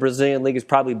concede that the Brazilian league is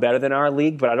probably better than our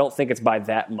league, but I don't think it's by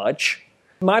that much.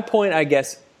 My point, I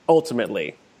guess,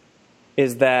 ultimately,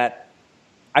 is that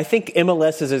I think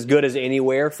MLS is as good as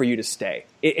anywhere for you to stay.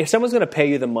 If someone's going to pay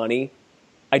you the money,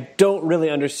 I don't really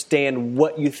understand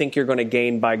what you think you're going to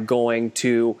gain by going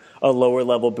to a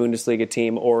lower-level Bundesliga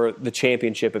team or the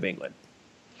Championship of England.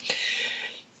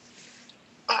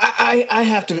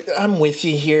 I'm with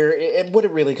you here. What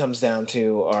it really comes down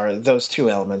to are those two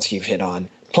elements you've hit on.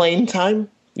 Playing time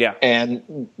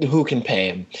and who can pay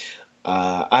him.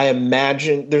 I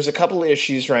imagine there's a couple of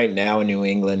issues right now in New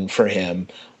England for him.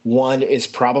 One is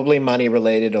probably money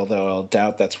related, although I'll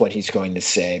doubt that's what he's going to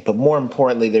say. But more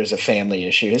importantly, there's a family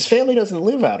issue. His family doesn't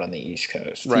live out on the East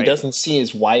Coast. Right. He doesn't see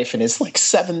his wife and his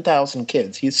 7,000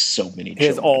 kids. He has so many children. He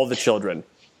has all the children.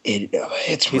 He's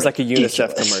ridiculous. Like a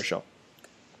UNICEF commercial.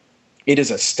 It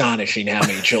is astonishing how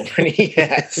many children he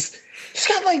has. He's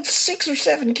got 6 or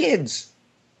 7 kids.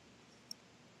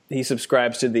 He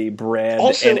subscribes to the Brad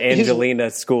and Angelina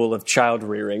school of child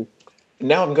rearing.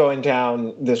 Now I'm going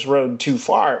down this road too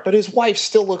far, but his wife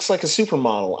still looks like a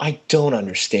supermodel. I don't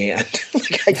understand.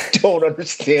 I don't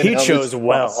understand. He chose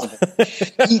well.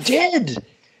 He did.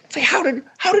 How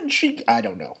did she? I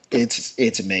don't know.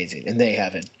 It's amazing, and they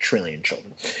have 1 trillion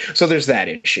children. So there's that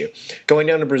issue. Going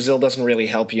down to Brazil doesn't really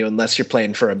help you unless you're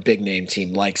playing for a big name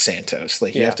team like Santos.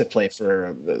 You have to play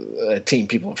for a team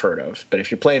people have heard of. But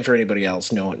if you're playing for anybody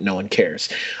else, no one cares.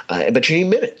 But you need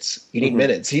minutes. You need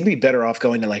minutes. He'd be better off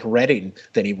going to Reading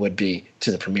than he would be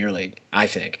to the Premier League. I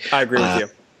think. I agree with you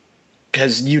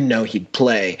because he'd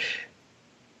play.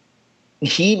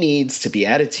 He needs to be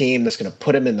at a team that's going to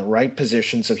put him in the right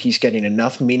position so he's getting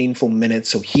enough meaningful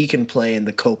minutes so he can play in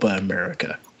the Copa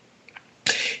America.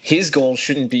 His goal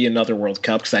shouldn't be another World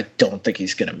Cup because I don't think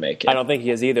he's going to make it. I don't think he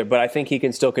is either, but I think he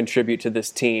can still contribute to this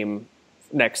team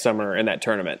next summer in that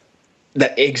tournament.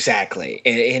 Exactly.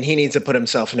 And he needs to put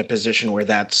himself in a position where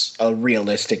that's a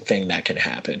realistic thing that can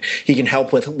happen. He can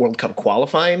help with World Cup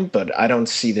qualifying, but I don't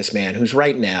see this man, who's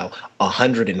right now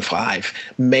 105,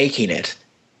 making it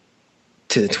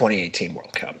to the 2018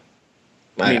 World Cup.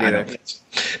 I don't think so.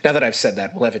 Now that I've said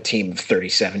that, we'll have a team of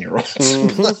 37-year-olds.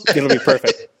 Mm-hmm. It'll be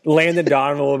perfect. Landon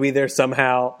Donovan will be there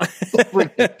somehow.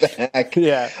 Bring it back.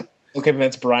 Yeah. We'll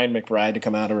convince Brian McBride to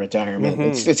come out of retirement.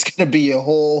 It's going to be a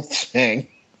whole thing.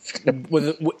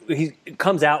 He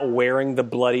comes out wearing the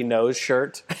bloody nose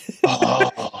shirt.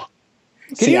 Oh.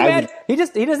 Can you imagine? He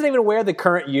doesn't even wear the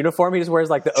current uniform. He just wears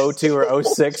like the 02 or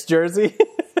 06 jersey.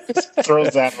 Just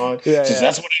throws that on.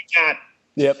 That's what I got.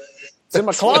 Yep. It's in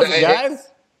my closet, guys.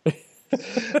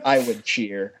 I would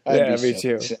cheer. Me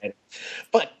too. Excited.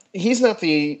 But he's not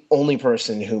the only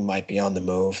person who might be on the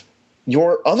move.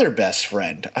 Your other best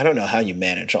friend, I don't know how you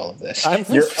manage all of this. I'm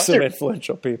some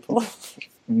influential people.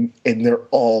 And they're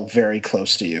all very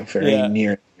close to you, very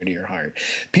near to your heart.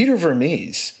 Peter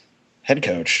Vermees, head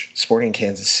coach, Sporting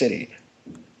Kansas City.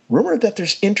 Rumored that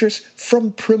there's interest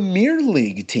from Premier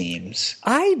League teams.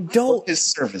 For his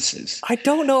services. I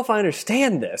don't know if I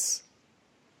understand this.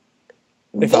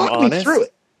 Walk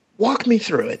me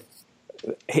through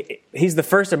it. He's the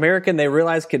first American they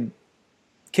realized could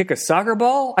kick a soccer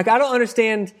ball. Like, I don't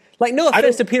understand. Like, no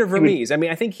offense to Peter Vermees. I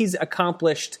mean, I think he's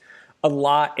accomplished a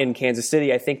lot in Kansas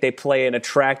City. I think they play an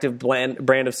attractive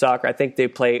brand of soccer. I think they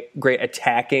play great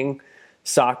attacking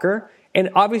soccer. And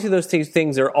obviously those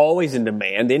things are always in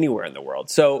demand anywhere in the world.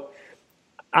 So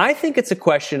I think it's a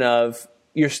question of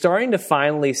you're starting to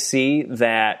finally see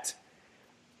that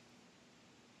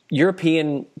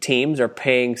European teams are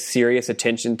paying serious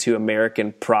attention to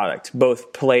American product,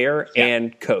 both player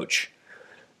and coach.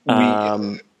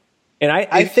 And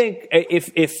I think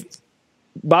if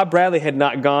Bob Bradley had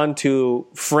not gone to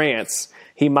France,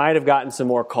 he might have gotten some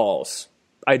more calls.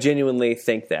 I genuinely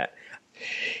think that.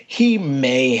 He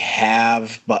may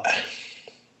have, but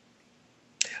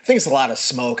I think it's a lot of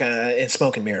smoke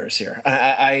and mirrors here.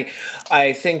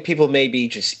 I think people may be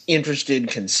just interested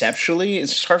conceptually.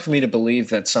 It's hard for me to believe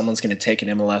that someone's going to take an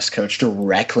MLS coach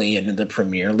directly into the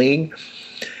Premier League.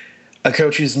 A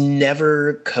coach who's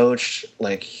never coached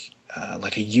like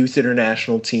a youth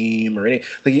international team or any.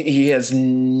 Like, he has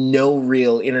no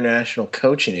real international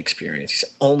coaching experience.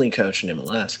 He's only coached in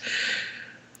MLS.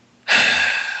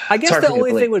 I guess the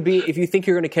only thing would be if you think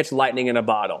you're going to catch lightning in a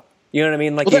bottle. You know what I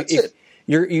mean? Like,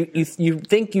 you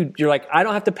think you're like, I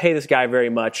don't have to pay this guy very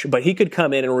much, but he could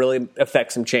come in and really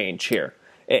affect some change here.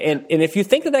 And if you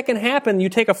think that can happen, you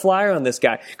take a flyer on this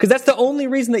guy. Because that's the only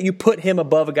reason that you put him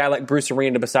above a guy like Bruce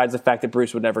Arena, besides the fact that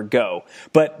Bruce would never go.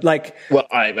 But like, well,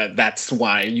 that's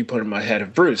why you put him ahead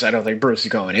of Bruce. I don't think Bruce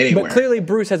is going anywhere. But clearly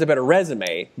Bruce has a better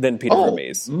resume than Peter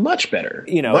Vermees. Much better.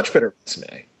 Much better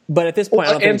resume. But at this point,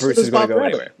 I don't think Bruce is going to go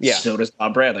anywhere. Yeah. So does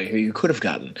Bob Bradley, who you could have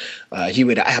gotten. He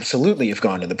would absolutely have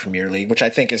gone to the Premier League, which I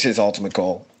think is his ultimate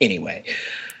goal anyway.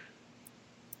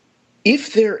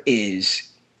 If there is,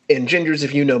 and Gingers,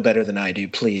 if you know better than I do,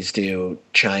 please do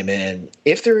chime in.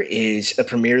 If there is a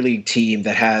Premier League team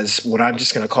that has what I'm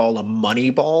just going to call a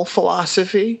Moneyball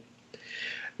philosophy,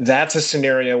 that's a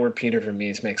scenario where Peter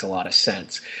Vermees makes a lot of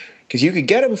sense. Because you could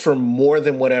get him for more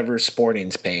than whatever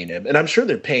Sporting's paying him. And I'm sure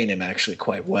they're paying him actually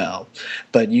quite well.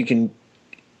 But you can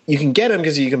get him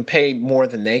because you can pay more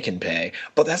than they can pay.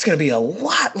 But that's going to be a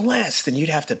lot less than you'd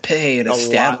have to pay an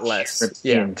established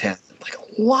European talent. Like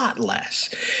a lot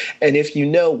less. And if you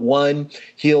know, one,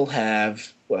 he'll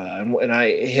have, and I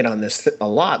hit on this a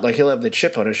lot, like he'll have the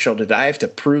chip on his shoulder that I have to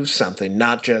prove something,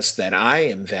 not just that I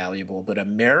am valuable, but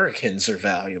Americans are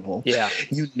valuable. Yeah.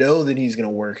 You know that he's going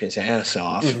to work his ass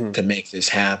off to make this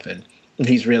happen.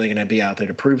 He's really going to be out there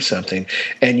to prove something.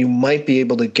 And you might be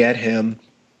able to get him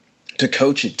to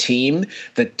coach a team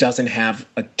that doesn't have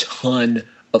a ton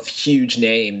of huge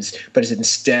names, but is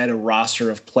instead a roster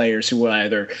of players who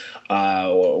either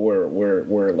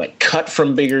were like cut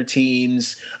from bigger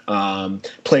teams,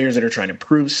 players that are trying to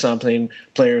prove something,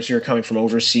 players who are coming from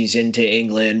overseas into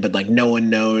England, but like no one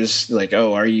knows, like,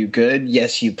 oh, are you good?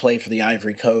 Yes, you play for the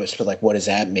Ivory Coast, but like, what does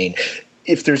that mean?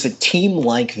 If there's a team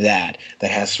like that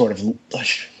has sort of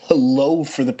low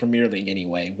for the Premier League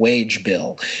anyway, wage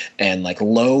bill, and like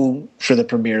low for the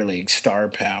Premier League star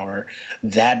power,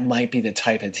 that might be the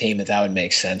type of team that would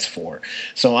make sense for.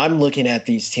 So I'm looking at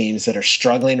these teams that are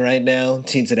struggling right now,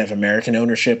 teams that have American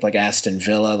ownership like Aston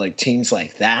Villa, like teams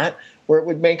like that, where it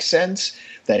would make sense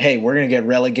that, hey, we're going to get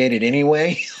relegated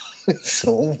anyway,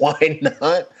 so why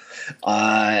not?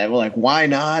 We're like, why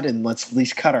not? And let's at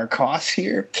least cut our costs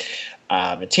here.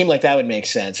 A team like that would make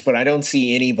sense, but I don't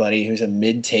see anybody who's a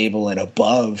mid-table and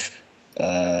above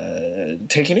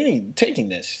taking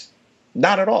this.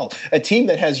 Not at all. A team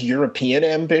that has European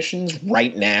ambitions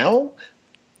right now,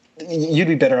 you'd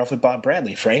be better off with Bob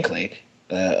Bradley, frankly.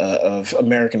 Of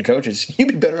American coaches, you'd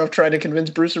be better off trying to convince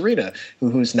Bruce Arena,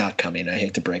 who's not coming. I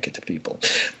hate to break it to people.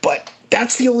 But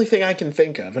that's the only thing I can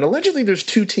think of. And allegedly there's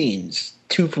two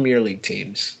Premier League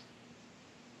teams,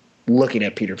 looking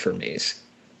at Peter Vermees.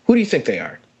 Who do you think they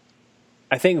are?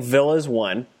 I think Villa's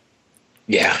one.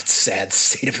 Yeah, it's a sad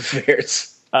state of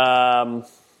affairs. I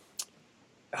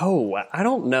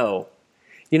don't know.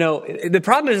 You know, the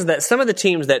problem is that some of the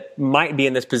teams that might be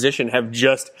in this position have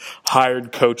just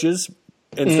hired coaches.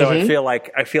 And so I feel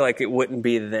like it wouldn't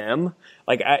be them.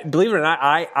 Like, believe it or not,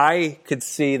 I could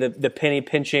see the penny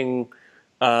pinching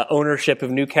ownership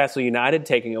of Newcastle United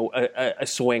taking a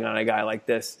swing on a guy like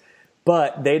this,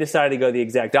 but they decided to go the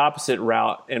exact opposite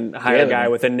route and hire a guy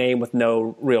with a name with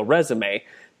no real resume.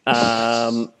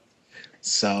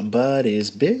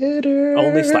 Somebody's bitter,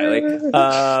 only slightly.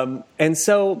 And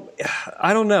so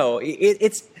I don't know.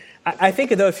 I think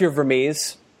though, if you're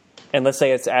Vermees, and let's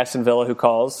say it's Aston Villa who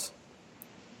calls,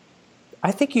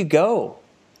 I think you go.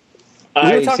 We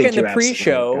were talking in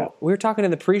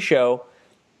the pre-show.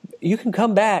 You can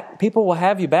come back. People will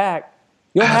have you back.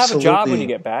 You'll have a job when you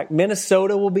get back.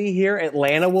 Minnesota will be here.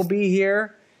 Atlanta will be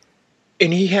here.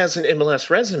 And he has an MLS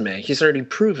resume. He's already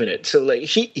proven it. So like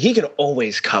he can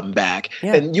always come back.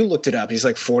 Yeah. And you looked it up. He's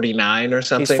like 49 or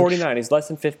something. He's 49. He's less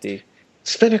than 50.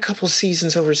 Spend a couple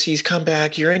seasons overseas, come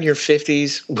back, you're in your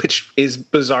 50s, which is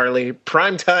bizarrely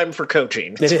prime time for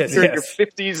coaching. It is, you're in your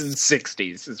 50s and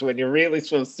 60s is when you're really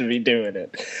supposed to be doing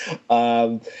it.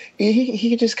 He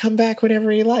can just come back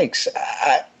whenever he likes.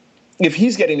 If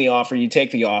he's getting the offer, you take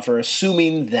the offer,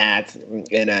 assuming that,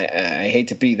 and I hate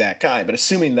to be that guy, but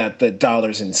assuming that the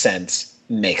dollars and cents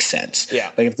makes sense.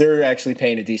 Yeah. Like if they're actually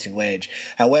paying a decent wage.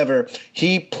 However,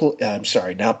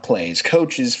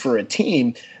 coaches for a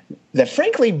team that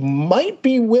frankly might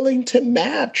be willing to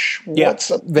match what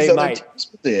some of these other teams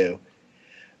will do.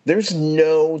 There's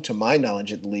no, to my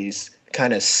knowledge at least,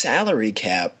 kind of salary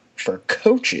cap for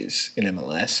coaches in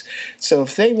MLS. So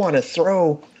if they want to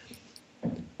throw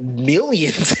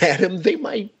millions at him, they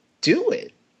might do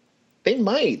it. They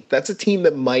might. That's a team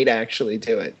that might actually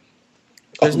do it.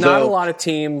 There's not a lot of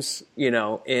teams,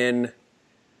 in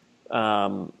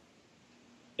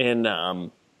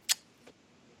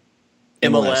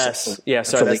MLS. Yeah,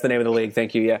 sorry, that's the name of the league.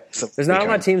 Thank you. Yeah. There's not a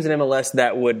lot of teams in MLS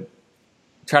that would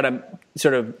try to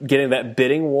sort of get in that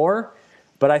bidding war.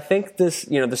 But I think this,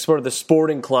 the sort of the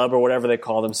sporting club or whatever they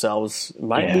call themselves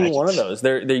might be one of those.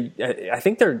 I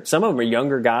think some of them are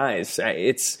younger guys.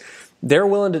 They're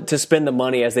willing to spend the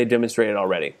money as they demonstrated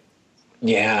already.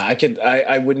 Yeah,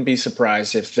 I wouldn't be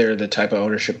surprised if they're the type of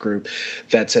ownership group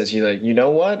that says, you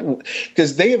know what?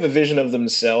 Because they have a vision of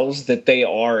themselves that they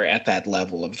are at that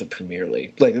level of the Premier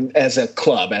League. Like as a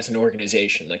club, as an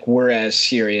organization, like we're as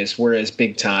serious, we're as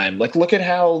big time. Like look at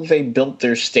how they built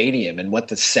their stadium and what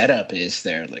the setup is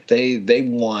there. Like they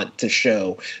want to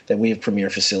show that we have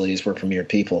premier facilities, we're premier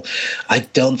people. I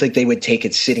don't think they would take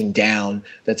it sitting down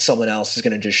that someone else is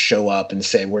going to just show up and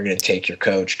say, we're going to take your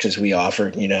coach because we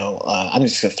offered, I'm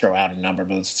just going to throw out a number,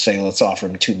 but let's offer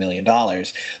him $2 million.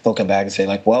 They'll come back and say,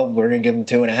 like, well, we're going to give him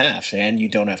 2.5, and you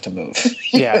don't have to move.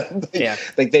 Yeah,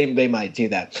 Like they might do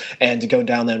that. And to go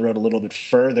down that road a little bit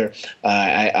further,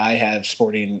 I have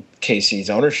Sporting KC's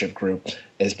ownership group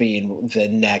as being the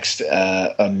next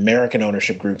American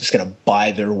ownership group that's going to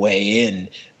buy their way in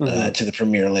to the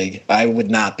Premier League. I would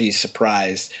not be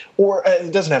surprised, or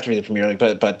it doesn't have to be the Premier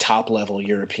League, but top-level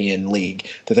European league,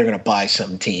 that they're going to buy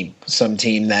some team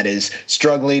that is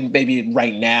struggling. Maybe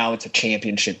right now it's a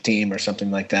championship team or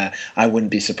something like that. I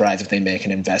wouldn't be surprised if they make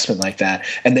an investment like that,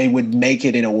 and they would make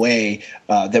it in a way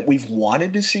that we've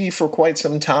wanted to see for quite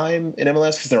some time in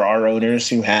MLS, because there are owners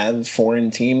who have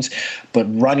foreign teams, but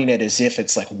running it as if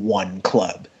it's like one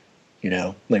club,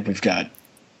 like we've got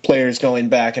players going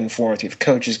back and forth, we have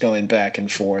coaches going back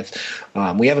and forth.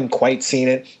 We haven't quite seen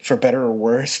it, for better or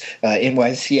worse.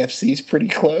 NYCFC is pretty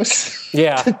close.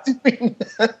 Yeah. To doing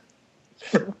that,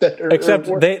 for better Except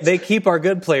or worse. they keep our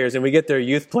good players and we get their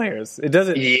youth players. It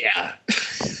doesn't. Yeah.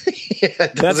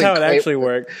 That's how it actually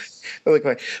works.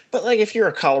 But like, if you're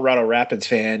a Colorado Rapids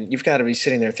fan, you've got to be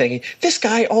sitting there thinking, this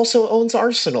guy also owns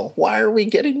Arsenal. Why are we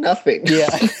getting nothing? Yeah.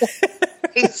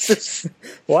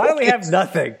 Why do we have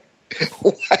nothing?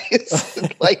 Why is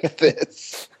it like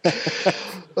this?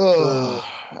 Oh,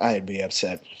 I'd be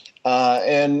upset.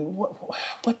 And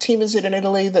what team is it in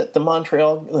Italy that the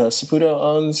Montreal Saputo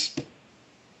owns?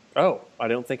 Oh, I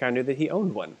don't think I knew that he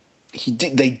owned one. He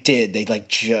did. They did.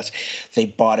 They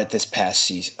bought it this past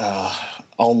season.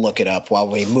 I'll look it up while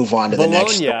we move on to the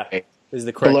next story. Is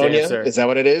the correct answer. Is that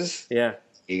what it is? Yeah.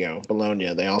 There you go.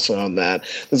 Bologna. They also own that.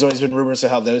 There's always been rumors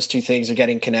of how those two things are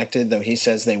getting connected, though he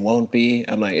says they won't be.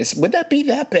 I'm like, would that be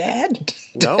that bad?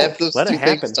 No, let it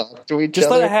happen. Talk to each Just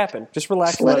other? let it happen. Just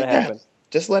relax and let it happen.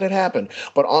 Just let it happen.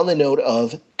 But on the note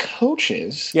of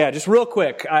coaches. Yeah, just real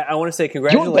quick, I want to say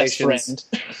congratulations. Your best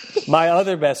friend. My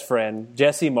other best friend,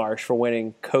 Jesse Marsh, for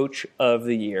winning Coach of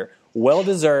the Year. Well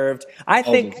deserved. I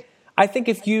think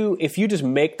if you just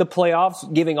make the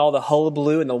playoffs, giving all the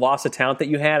hullabaloo and the loss of talent that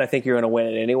you had, I think you're going to win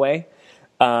it anyway.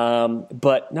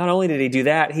 But not only did he do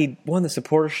that, he won the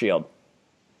Supporter Shield.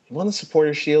 He won the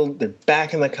Supporter Shield. They're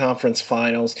back in the conference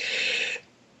finals.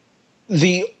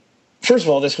 First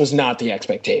of all, this was not the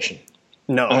expectation.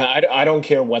 No. I don't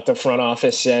care what the front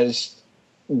office says.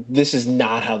 This is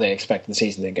not how they expect the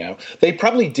season to go. They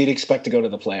probably did expect to go to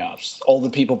the playoffs. All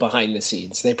the people behind the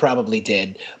scenes, they probably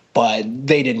did. But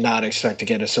they did not expect to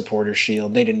get a Supporter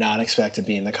Shield. They did not expect to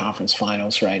be in the conference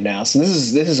finals right now. So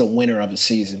this is a winner of a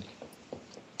season.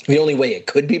 The only way it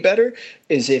could be better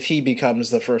is if he becomes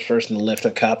the first person to lift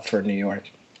a cup for New York.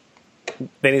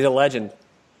 Then he's a legend.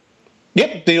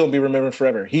 Yep, he'll be remembered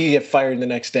forever. He can get fired the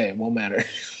next day. It won't matter.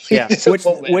 Yeah,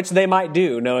 which they might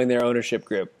do, knowing their ownership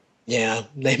group. Yeah,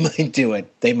 they might do it.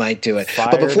 Fire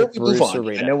but before we Bruce move on,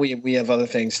 Arena. I know we have other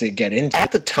things to get into.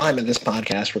 At the time of this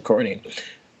podcast recording,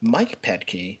 Mike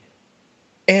Petke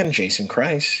and Jason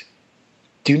Kreis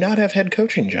do not have head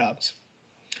coaching jobs.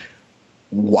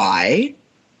 Why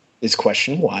is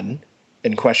question one.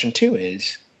 And question two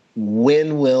is,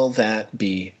 when will that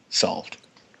be solved?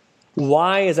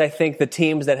 Why is I think the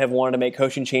teams that have wanted to make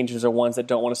coaching changes are ones that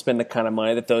don't want to spend the kind of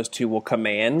money that those two will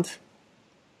command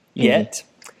yet. Mm-hmm.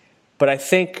 But I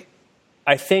think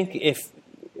if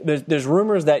there's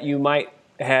rumors that you might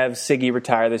have Siggy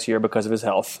retire this year because of his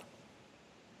health.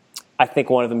 I think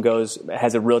one of them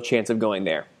has a real chance of going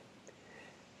there.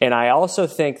 And I also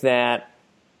think Jason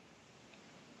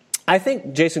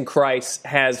Kreis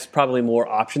has probably more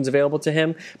options available to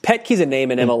him. Petke's a name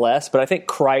in MLS, but I think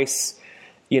Kreis,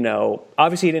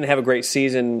 obviously he didn't have a great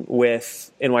season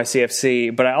with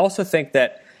NYCFC, but I also think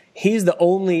that he's the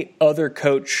only other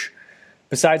coach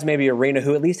besides maybe Arena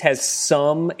who at least has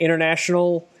some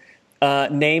international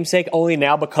namesake, only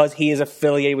now because he is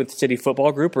affiliated with the City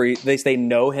Football Group, or at least they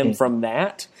know him from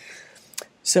that.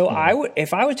 So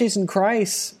if I was Jason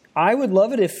Kreis, I would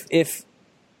love it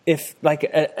if like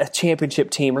a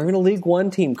championship team or even a League One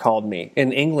team called me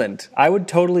in England. I would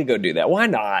totally go do that. Why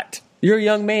not? You're a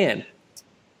young man.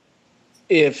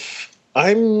 If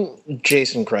I'm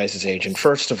Jason Kreis's agent,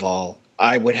 first of all,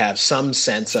 I would have some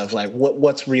sense of like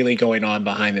what's really going on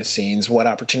behind the scenes, what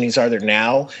opportunities are there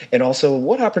now, and also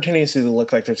what opportunities do they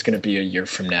look like there's going to be a year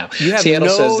from now. You have Seattle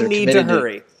no need to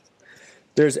hurry.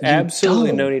 There's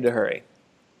absolutely no need to hurry.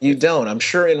 You don't. I'm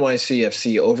sure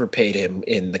NYCFC overpaid him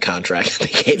in the contract they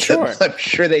gave him. I'm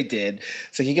sure they did.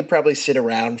 So he could probably sit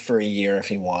around for a year if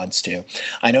he wants to.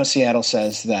 I know Seattle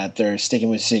says that they're sticking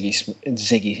with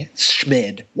Ziggy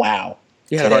Schmid. Wow.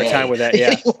 You had a hard time with that,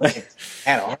 yeah.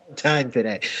 Had a hard time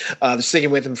today. Sticking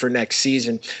with him for next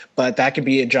season. But that could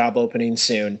be a job opening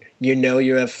soon.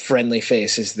 You have friendly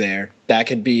faces there. That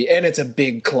could be, and it's a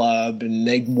big club, and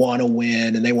they want to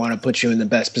win, and they want to put you in the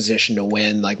best position to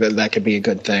win. Like that could be a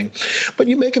good thing. But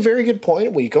you make a very good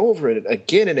point. We go over it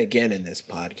again and again in this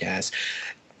podcast.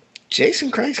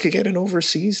 Jason Kreis could get an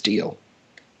overseas deal.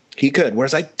 He could,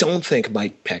 whereas I don't think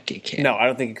Mike Petke can. No, I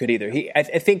don't think he could either. I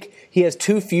think he has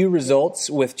too few results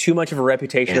with too much of a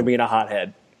reputation of being a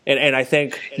hothead. And I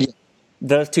think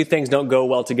those two things don't go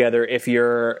well together if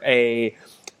you're a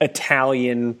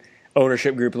Italian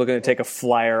ownership group looking to take a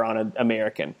flyer on an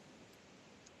American.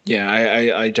 Yeah,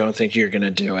 I don't think you're going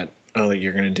to do it. I don't think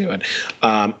you're going to do it.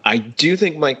 I do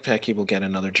think Mike Petke will get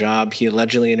another job. He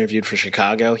allegedly interviewed for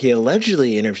Chicago. He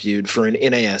allegedly interviewed for an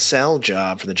NASL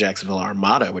job for the Jacksonville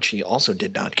Armada, which he also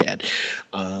did not get.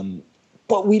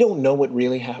 But we don't know what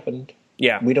really happened.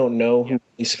 Yeah. We don't know who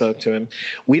he spoke to him.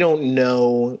 We don't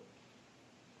know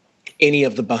any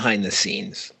of the behind the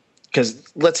scenes. Because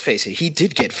let's face it, he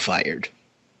did get fired.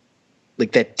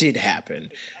 Like, that did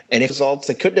happen. And if results,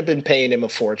 they couldn't have been paying him a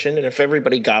fortune. And if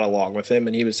everybody got along with him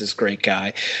and he was this great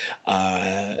guy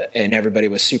and everybody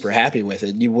was super happy with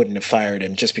it, you wouldn't have fired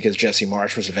him just because Jesse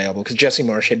Marsh was available. Because Jesse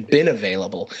Marsh had been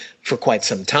available for quite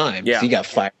some time. Yeah. He got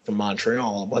fired from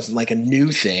Montreal. It wasn't like a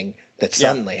new thing that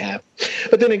suddenly happened.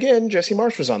 But then again, Jesse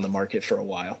Marsh was on the market for a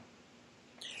while.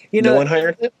 No one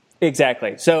hired him.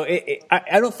 Exactly. So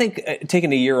I don't think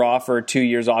taking a year off or 2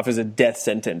 years off is a death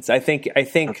sentence. I think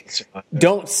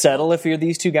don't settle if you're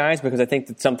these two guys, because I think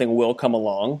that something will come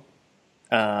along.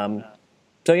 So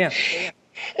yeah.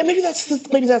 And maybe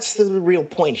that's the real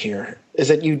point here, is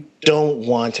that you don't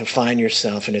want to find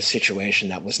yourself in a situation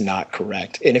that was not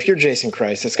correct. And if you're Jason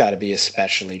Christ, it's got to be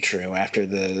especially true after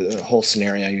the whole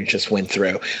scenario you just went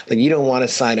through. Like, you don't want to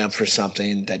sign up for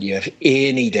something that you have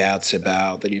any doubts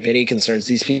about, that you have any concerns.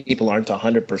 These people aren't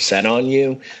 100% on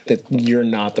you, that you're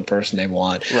not the person they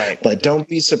want. Right. But don't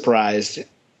be surprised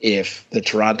if the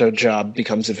Toronto job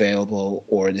becomes available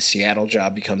or the Seattle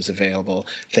job becomes available,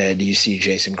 then you see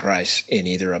Jason Christ in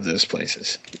either of those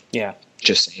places. Yeah.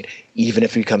 Just saying. Even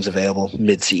if he becomes available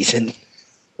mid-season,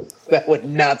 that would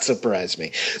not surprise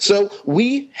me. So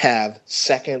we have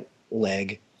second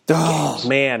leg games.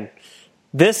 Man.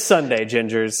 This Sunday,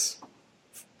 Gingers.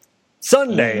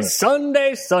 Sunday.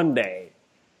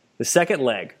 The second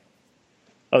leg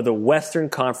of the Western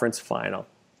Conference Final.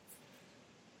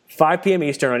 5 p.m.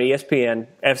 Eastern on ESPN.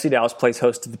 FC Dallas plays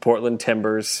host to the Portland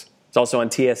Timbers. It's also on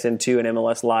TSN2 and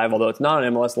MLS Live, although it's not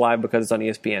on MLS Live because it's on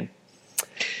ESPN.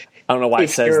 I don't know why it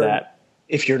says that.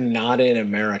 If you're not in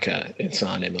America, it's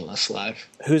on MLS Live.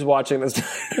 Who's watching this?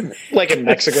 Like in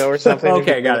Mexico or something.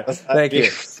 Okay, got it. Thank you.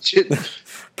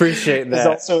 Appreciate that.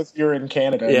 Also, if you're in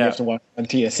Canada, you have to watch on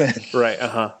TSN. Right,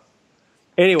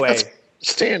 Anyway.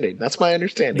 That's my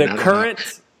understanding.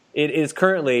 It is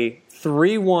currently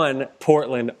 3-1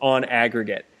 Portland on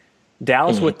aggregate.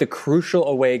 Dallas with the crucial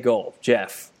away goal.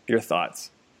 Geoff, your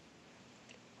thoughts?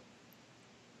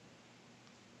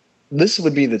 This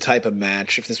would be the type of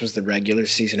match, if this was the regular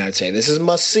season, I would say this is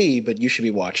must-see, but you should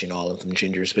be watching all of them,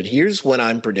 Gingers. But here's what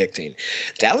I'm predicting.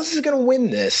 Dallas is going to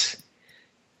win this,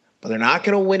 but they're not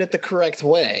going to win it the correct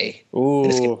way. Ooh.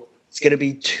 It's going to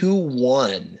be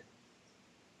 2-1.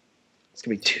 It's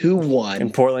going to be 2-1.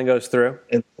 And Portland goes through?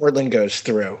 And Portland goes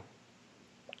through.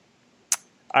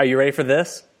 Are you ready for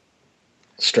this?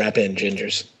 Strap in,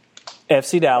 Gingers.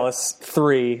 FC Dallas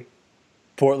 3,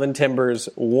 Portland Timbers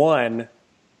 1.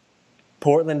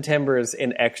 Portland Timbers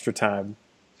in extra time.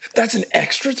 That's an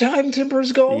extra time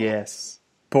Timbers goal? Yes.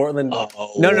 Portland.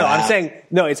 Oh, no, wow. I'm saying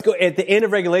no. It's at the end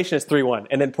of regulation. It's 3-1,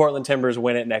 and then Portland Timbers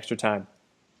win it in extra time.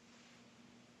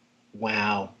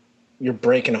 Wow. You're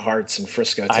breaking hearts in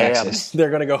Frisco, Texas. They're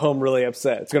going to go home really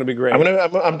upset. It's going to be great.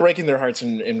 I'm breaking their hearts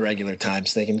in regular time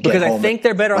so they can get home. Because I think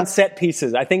they're better on set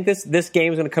pieces. I think this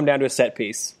game is going to come down to a set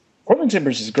piece. Portland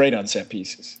Timbers is great on set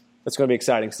pieces. It's going to be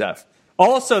exciting stuff.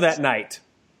 Also that night,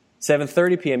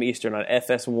 7:30 p.m. Eastern on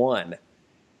FS1,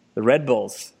 the Red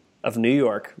Bulls of New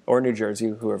York or New Jersey,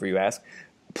 whoever you ask,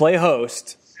 play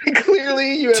host.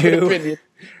 Clearly, you have an opinion.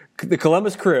 The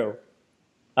Columbus Crew.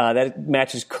 That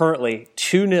match is currently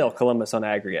 2-0 Columbus on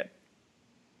aggregate.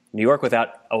 New York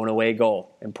without an away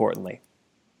goal, importantly.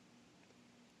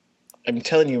 I'm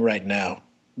telling you right now,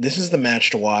 this is the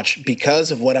match to watch because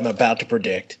of what I'm about to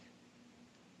predict.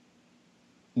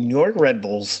 New York Red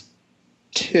Bulls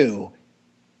 2,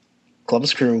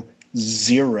 Columbus Crew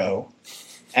 0,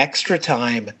 extra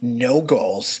time, no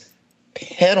goals,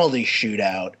 penalty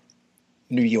shootout,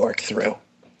 New York through.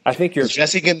 I think you're...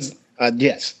 Jesse Gins...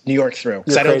 yes, New York through.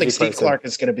 Because I don't think Steve Clark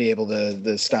is going to be able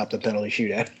to stop the penalty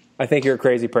shootout. I think you're a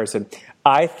crazy person.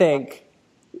 I think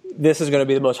this is going to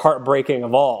be the most heartbreaking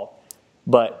of all.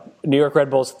 But New York Red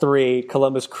Bulls 3,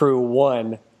 Columbus Crew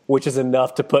 1, which is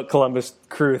enough to put Columbus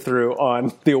Crew through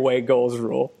on the away goals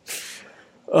rule.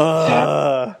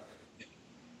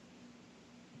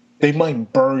 They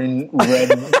might burn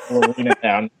Red Arena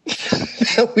down.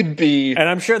 That would be... And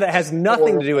I'm sure that has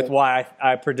nothing to do with why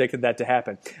I predicted that to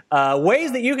happen.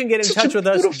 Ways that you can get in touch with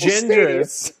us,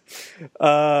 Gingers.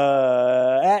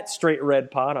 At Straight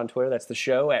Red Pod on Twitter. That's the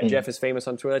show. At Geoff is Famous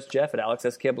on Twitter. That's Geoff. At Alex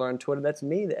S. Kibler on Twitter. That's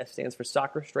me. The F stands for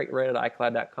soccer. Straight Red at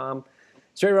iCloud.com.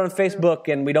 Straight Red on Facebook.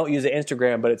 And we don't use it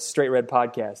Instagram, but it's Straight Red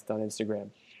Podcast on Instagram.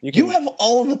 You have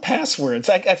all of the passwords.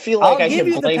 I feel like I'll I give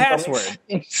can you blame the password.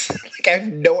 Like I have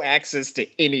no access to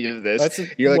any of this.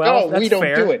 You're like, we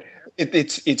don't do it.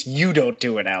 It's you don't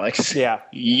do it, Alex. Yeah.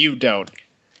 You don't.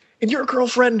 And your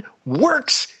girlfriend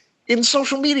works in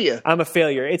social media. I'm a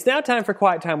failure. It's now time for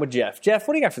Quiet Time with Geoff. Geoff,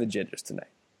 what do you got for the Gingers tonight?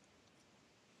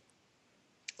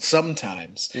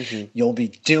 Sometimes you'll be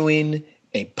doing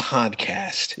a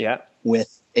podcast Yeah.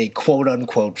 with a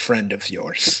quote-unquote friend of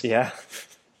yours. Yeah.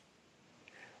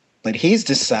 But he's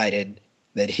decided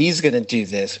that he's going to do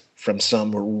this from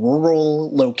some rural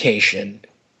location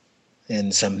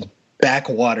in some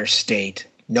backwater state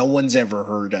no one's ever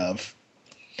heard of.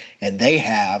 And they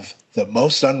have the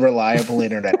most unreliable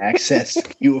internet access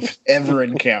you have ever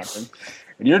encountered.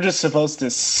 And you're just supposed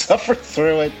to suffer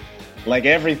through it like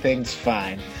everything's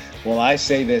fine. Well, I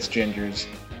say this, Gingers.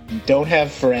 Don't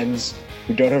have friends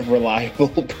who don't have reliable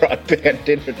broadband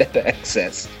internet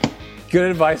access. Good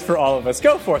advice for all of us.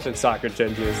 Go forth in soccer,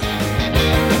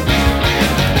 Gingers.